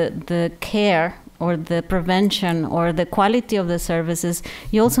the care or the prevention or the quality of the services,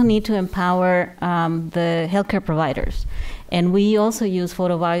 you also need to empower the healthcare providers. And we also use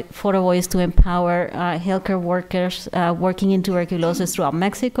Photo Voice to empower healthcare workers working in tuberculosis throughout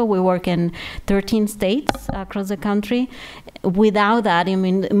Mexico. We work in 13 states across the country. Without that, I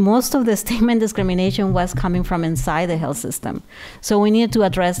mean, most of the stigma and discrimination was coming from inside the health system. So we needed to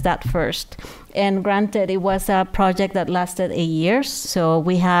address that first. And granted, it was a project that lasted 8 years. So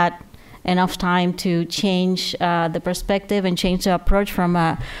we had enough time to change the perspective and change the approach from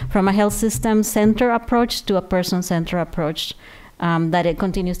a health system center approach to a person center approach that it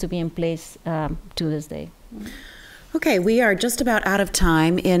continues to be in place to this day. Okay, we are just about out of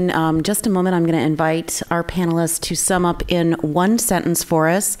time. In just a moment, I'm going to invite our panelists to sum up in one sentence for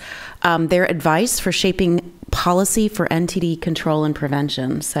us their advice for shaping policy for NTD control and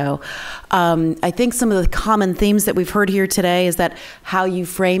prevention. So I think some of the common themes that we've heard here today is that how you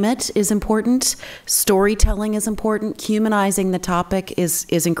frame it is important, storytelling is important, humanizing the topic is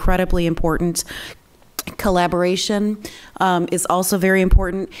incredibly important. Collaboration is also very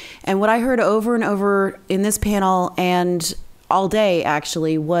important. And what I heard over and over in this panel and all day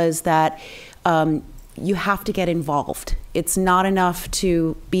actually was that you have to get involved. It's not enough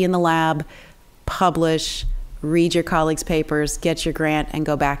to be in the lab, publish, read your colleagues' papers, get your grant, and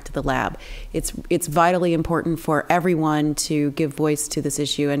go back to the lab. It's vitally important for everyone to give voice to this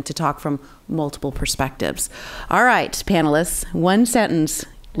issue and to talk from multiple perspectives. All right, panelists, one sentence.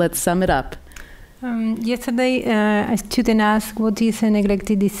 Let's sum it up. Yesterday, a student asked, what is a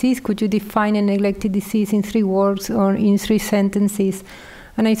neglected disease? Could you define a neglected disease in 3 words or in 3 sentences?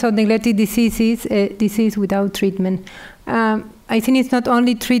 And I thought neglected disease is a disease without treatment. I think it's not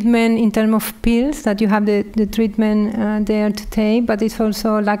only treatment in terms of pills, that you have the treatment there to take, but it's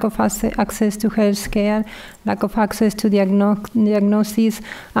also lack of access to health care, lack of access to diagnosis,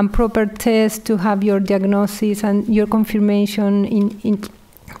 and proper tests to have your diagnosis and your confirmation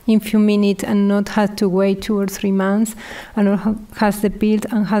in few minutes and not have to wait 2 or 3 months, and has the pills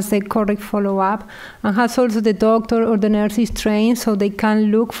and has the correct follow-up, and has also the doctor or the nurses trained so they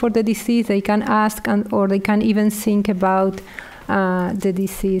can look for the disease, they can ask, or they can even think about the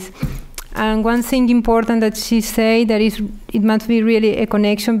disease. And one thing important that she said, it must be really a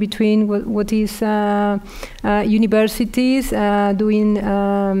connection between what is universities doing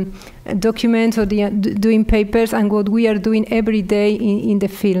documents or doing papers and what we are doing every day in the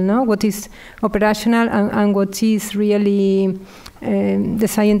field, no? What is operational and what is really the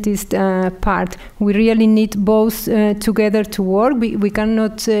scientist part. We really need both together to work. We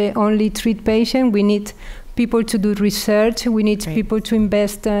cannot only treat patients. We need people to do research. We need people to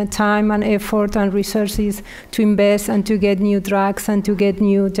invest time and effort and resources to invest and to get new drugs and to get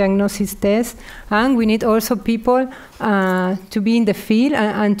new diagnosis tests. And we need also people to be in the field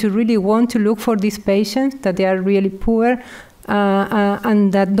and to really want to look for these patients, that they are really poor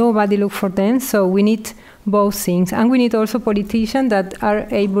and that nobody look for them. So we need both things. And we need also politicians that are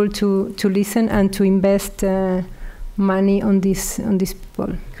able to listen and to invest money on these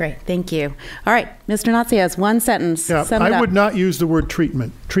people. Great, thank you. All right, Mr. Natsios, one sentence. Yeah, Sum it I up. would not use the word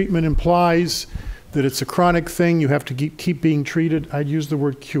treatment. Treatment implies that it's a chronic thing. You have to keep being treated. I'd use the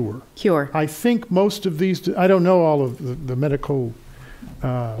word cure. Cure. I think most of these, I don't know all of the medical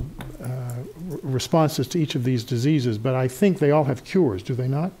responses to each of these diseases, but I think they all have cures, do they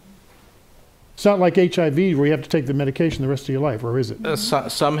not? It's not like HIV where you have to take the medication the rest of your life, or is it?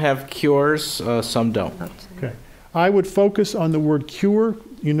 Some have cures, some don't. Okay. I would focus on the word cure.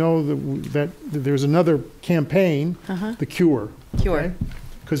 You know that there's another campaign, the cure. Cure.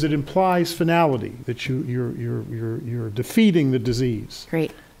 Because it implies finality, that you're defeating the disease.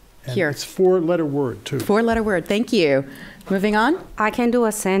 Great. And Cure. it's 4-letter word too. 4-letter word. Thank you. Moving on. I can do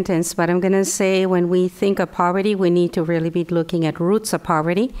a sentence, but I'm going to say when we think of poverty, we need to really be looking at roots of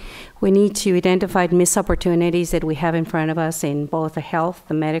poverty. We need to identify missed opportunities that we have in front of us in both the health,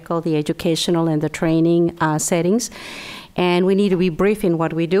 the medical, the educational, and the training settings. And we need to be brief in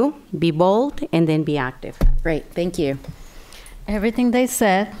what we do, be bold, and then be active. Great. Thank you. Everything they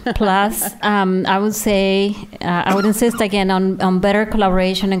said, plus I would say, I would insist again on better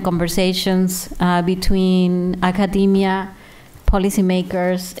collaboration and conversations between academia,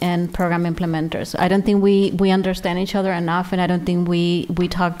 policymakers, and program implementers. I don't think we understand each other enough, and I don't think we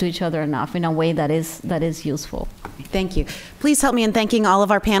talk to each other enough in a way that is useful. Thank you. Please help me in thanking all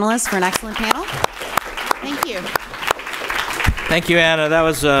of our panelists for an excellent panel. Thank you. Thank you, Anna. That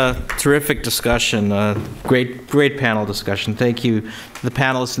was a terrific discussion, great panel discussion. Thank you to the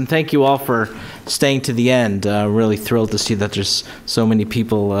panelists, and thank you all for staying to the end. Really thrilled to see that there's so many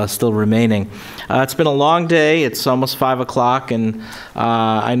people still remaining. It's been a long day. It's almost 5 o'clock, and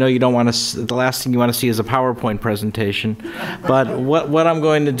I know you don't want to. The last thing you want to see is a PowerPoint presentation. But what I'm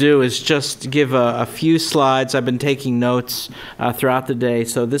going to do is just give a few slides. I've been taking notes throughout the day,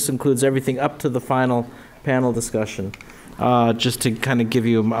 so this includes everything up to the final panel discussion. Just to kind of give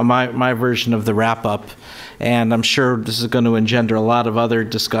you my version of the wrap-up. And I'm sure this is going to engender a lot of other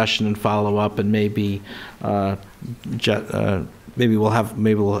discussion and follow-up, and maybe we'll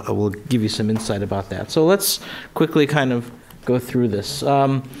give you some insight about that. So let's quickly kind of go through this.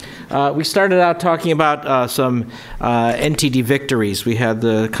 We started out talking about some NTD victories. We had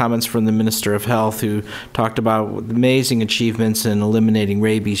the comments from the Minister of Health, who talked about amazing achievements in eliminating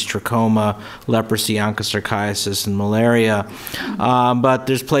rabies, trachoma, leprosy, onchocerciasis, and malaria. But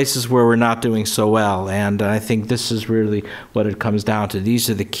there's places where we're not doing so well, and I think this is really what it comes down to.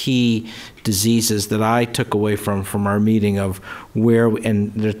 These are the key diseases that I took away from our meeting of where,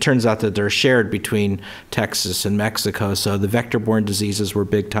 and it turns out that they're shared between Texas and Mexico. So the vector-borne diseases were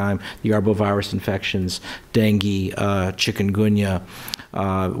big time, the arbovirus infections, dengue, chikungunya,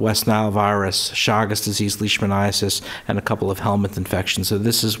 West Nile virus, Chagas disease, leishmaniasis, and a couple of helminth infections. So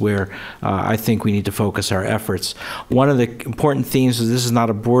this is where I think we need to focus our efforts. One of the important themes is this is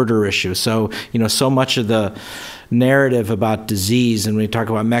not a border issue. So, so much of the narrative about disease, and when we talk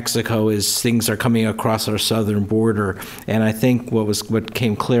about Mexico, is things are coming across our southern border. And I think what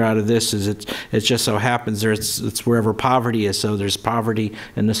came clear out of this is it just so happens it's wherever poverty is. So there's poverty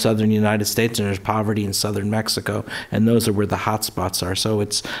in the southern United States, and there's poverty in southern Mexico, and those are where the hot spots are. So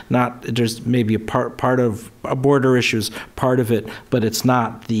it's not, there's maybe a part of border issues, part of it, but it's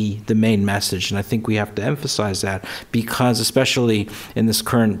not the main message. And I think we have to emphasize that, because especially in this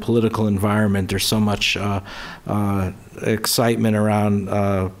current political environment, there's so much excitement around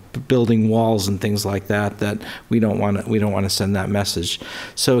building walls and things like that we don't want to send that message.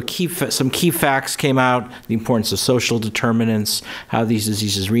 So some key facts came out: the importance of social determinants, how these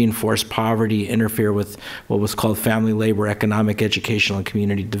diseases reinforce poverty, interfere with what was called family labor, economic, educational, and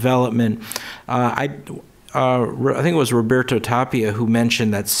community development. I think it was Roberto Tapia who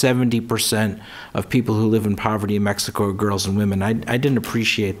mentioned that 70% of people who live in poverty in Mexico are girls and women. I didn't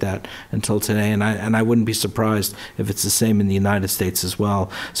appreciate that until today, and I wouldn't be surprised if it's the same in the United States as well.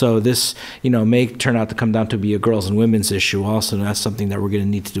 So this, may turn out to come down to be a girls and women's issue also, and that's something that we're going to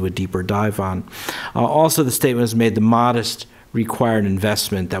need to do a deeper dive on. Also, the statement was made the modest required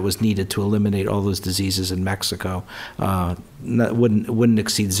investment that was needed to eliminate all those diseases in Mexico wouldn't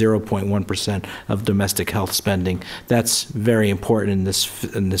exceed 0.1% of domestic health spending. That's very important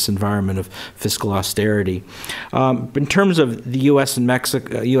in this environment of fiscal austerity. In terms of the U.S. and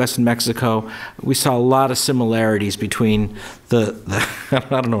Mexico, we saw a lot of similarities between I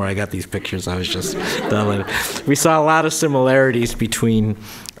don't know where I got these pictures. I was just we saw a lot of similarities between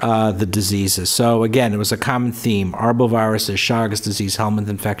the diseases. So again, it was a common theme: arboviruses, Chagas disease, helminth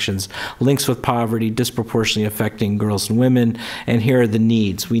infections, links with poverty, disproportionately affecting girls and women. And here are the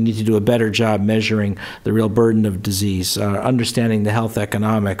needs. We need to do a better job measuring the real burden of disease, understanding the health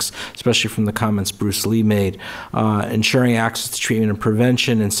economics, especially from the comments Bruce Lee made, ensuring access to treatment and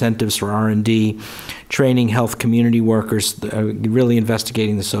prevention, incentives for R&D, training health community workers, really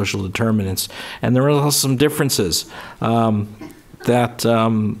investigating the social determinants. And there are also some differences.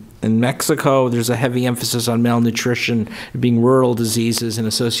 In Mexico, there's a heavy emphasis on malnutrition being rural diseases and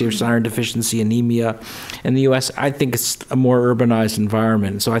associated with iron deficiency, anemia. In the U.S., I think it's a more urbanized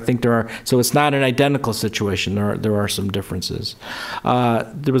environment. So I think so it's not an identical situation. There are some differences.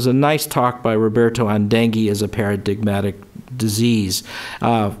 There was a nice talk by Roberto on dengue as a paradigmatic disease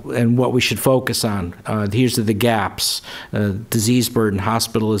and what we should focus on. Here's the gaps: disease burden,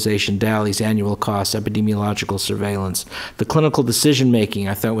 hospitalization, DALYs, annual costs, epidemiological surveillance. The clinical decision making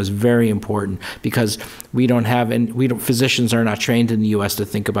I thought was very important, because physicians are not trained in the U.S. to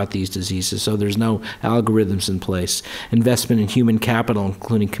think about these diseases, so there's no algorithms in place. Investment in human capital,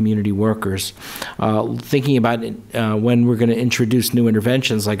 including community workers. Thinking about when we're going to introduce new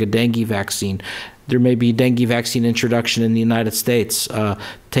interventions like a dengue vaccine. There may be dengue vaccine introduction in the United States,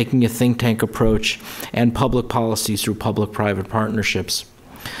 taking a think tank approach, and public policies through public-private partnerships.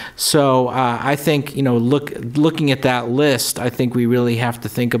 So I think, looking at that list, I think we really have to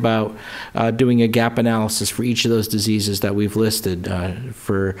think about doing a gap analysis for each of those diseases that we've listed,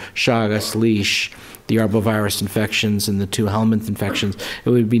 for Chagas, Leash, the arbovirus infections and the 2 helminth infections. It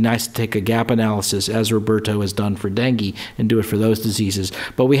would be nice to take a gap analysis, as Roberto has done for dengue, and do it for those diseases.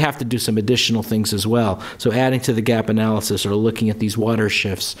 But we have to do some additional things as well. So adding to the gap analysis or looking at these water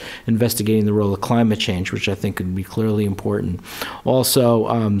shifts, investigating the role of climate change, which I think would be clearly important. Also,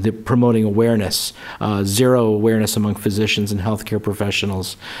 promoting awareness, zero awareness among physicians and healthcare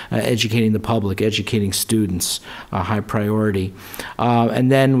professionals, educating the public, educating students, high priority.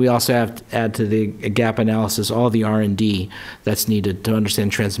 And then we also have to add to the gap analysis all the R&D that's needed to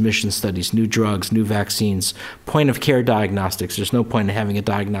understand transmission studies, new drugs, new vaccines, point-of-care diagnostics. There's no point in having a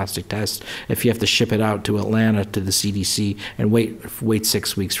diagnostic test if you have to ship it out to Atlanta to the CDC and wait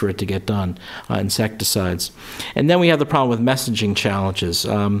 6 weeks for it to get done. Insecticides. And then we have the problem with messaging challenges.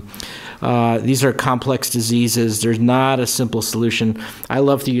 These are complex diseases. There's not a simple solution. I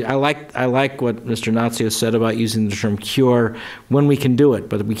like what Mr. Nazio said about using the term cure when we can do it,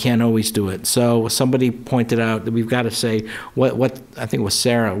 but we can't always do it. So somebody pointed out that we've got to say what I think it was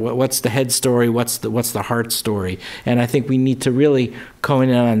Sarah. What's the head story? What's the heart story? And I think we need to really hone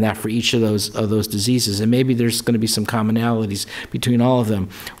in on that for each of those diseases. And maybe there's going to be some commonalities between all of them.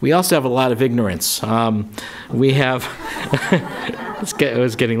 We also have a lot of ignorance. We have. It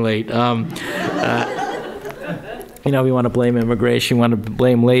was getting late. We want to blame immigration, we want to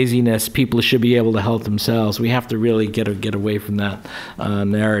blame laziness. People should be able to help themselves. We have to really get away from that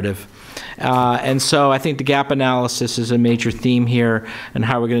narrative. And so I think the gap analysis is a major theme here, and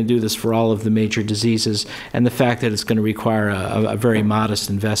how we're going to do this for all of the major diseases, and the fact that it's going to require a very modest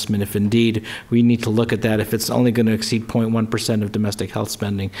investment if indeed we need to look at that. If it's only going to exceed 0.1% of domestic health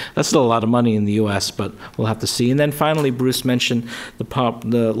spending, that's still a lot of money in the U.S., but we'll have to see. And then finally, Bruce mentioned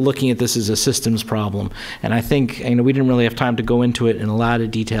the looking at this as a systems problem, and I think we didn't really have time to go into it in a lot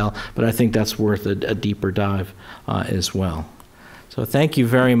of detail, but I think that's worth a deeper dive as well. So thank you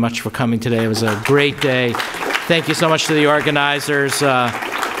very much for coming today. It was a great day. Thank you so much to the organizers.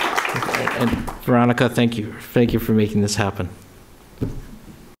 And Veronica, thank you for making this happen.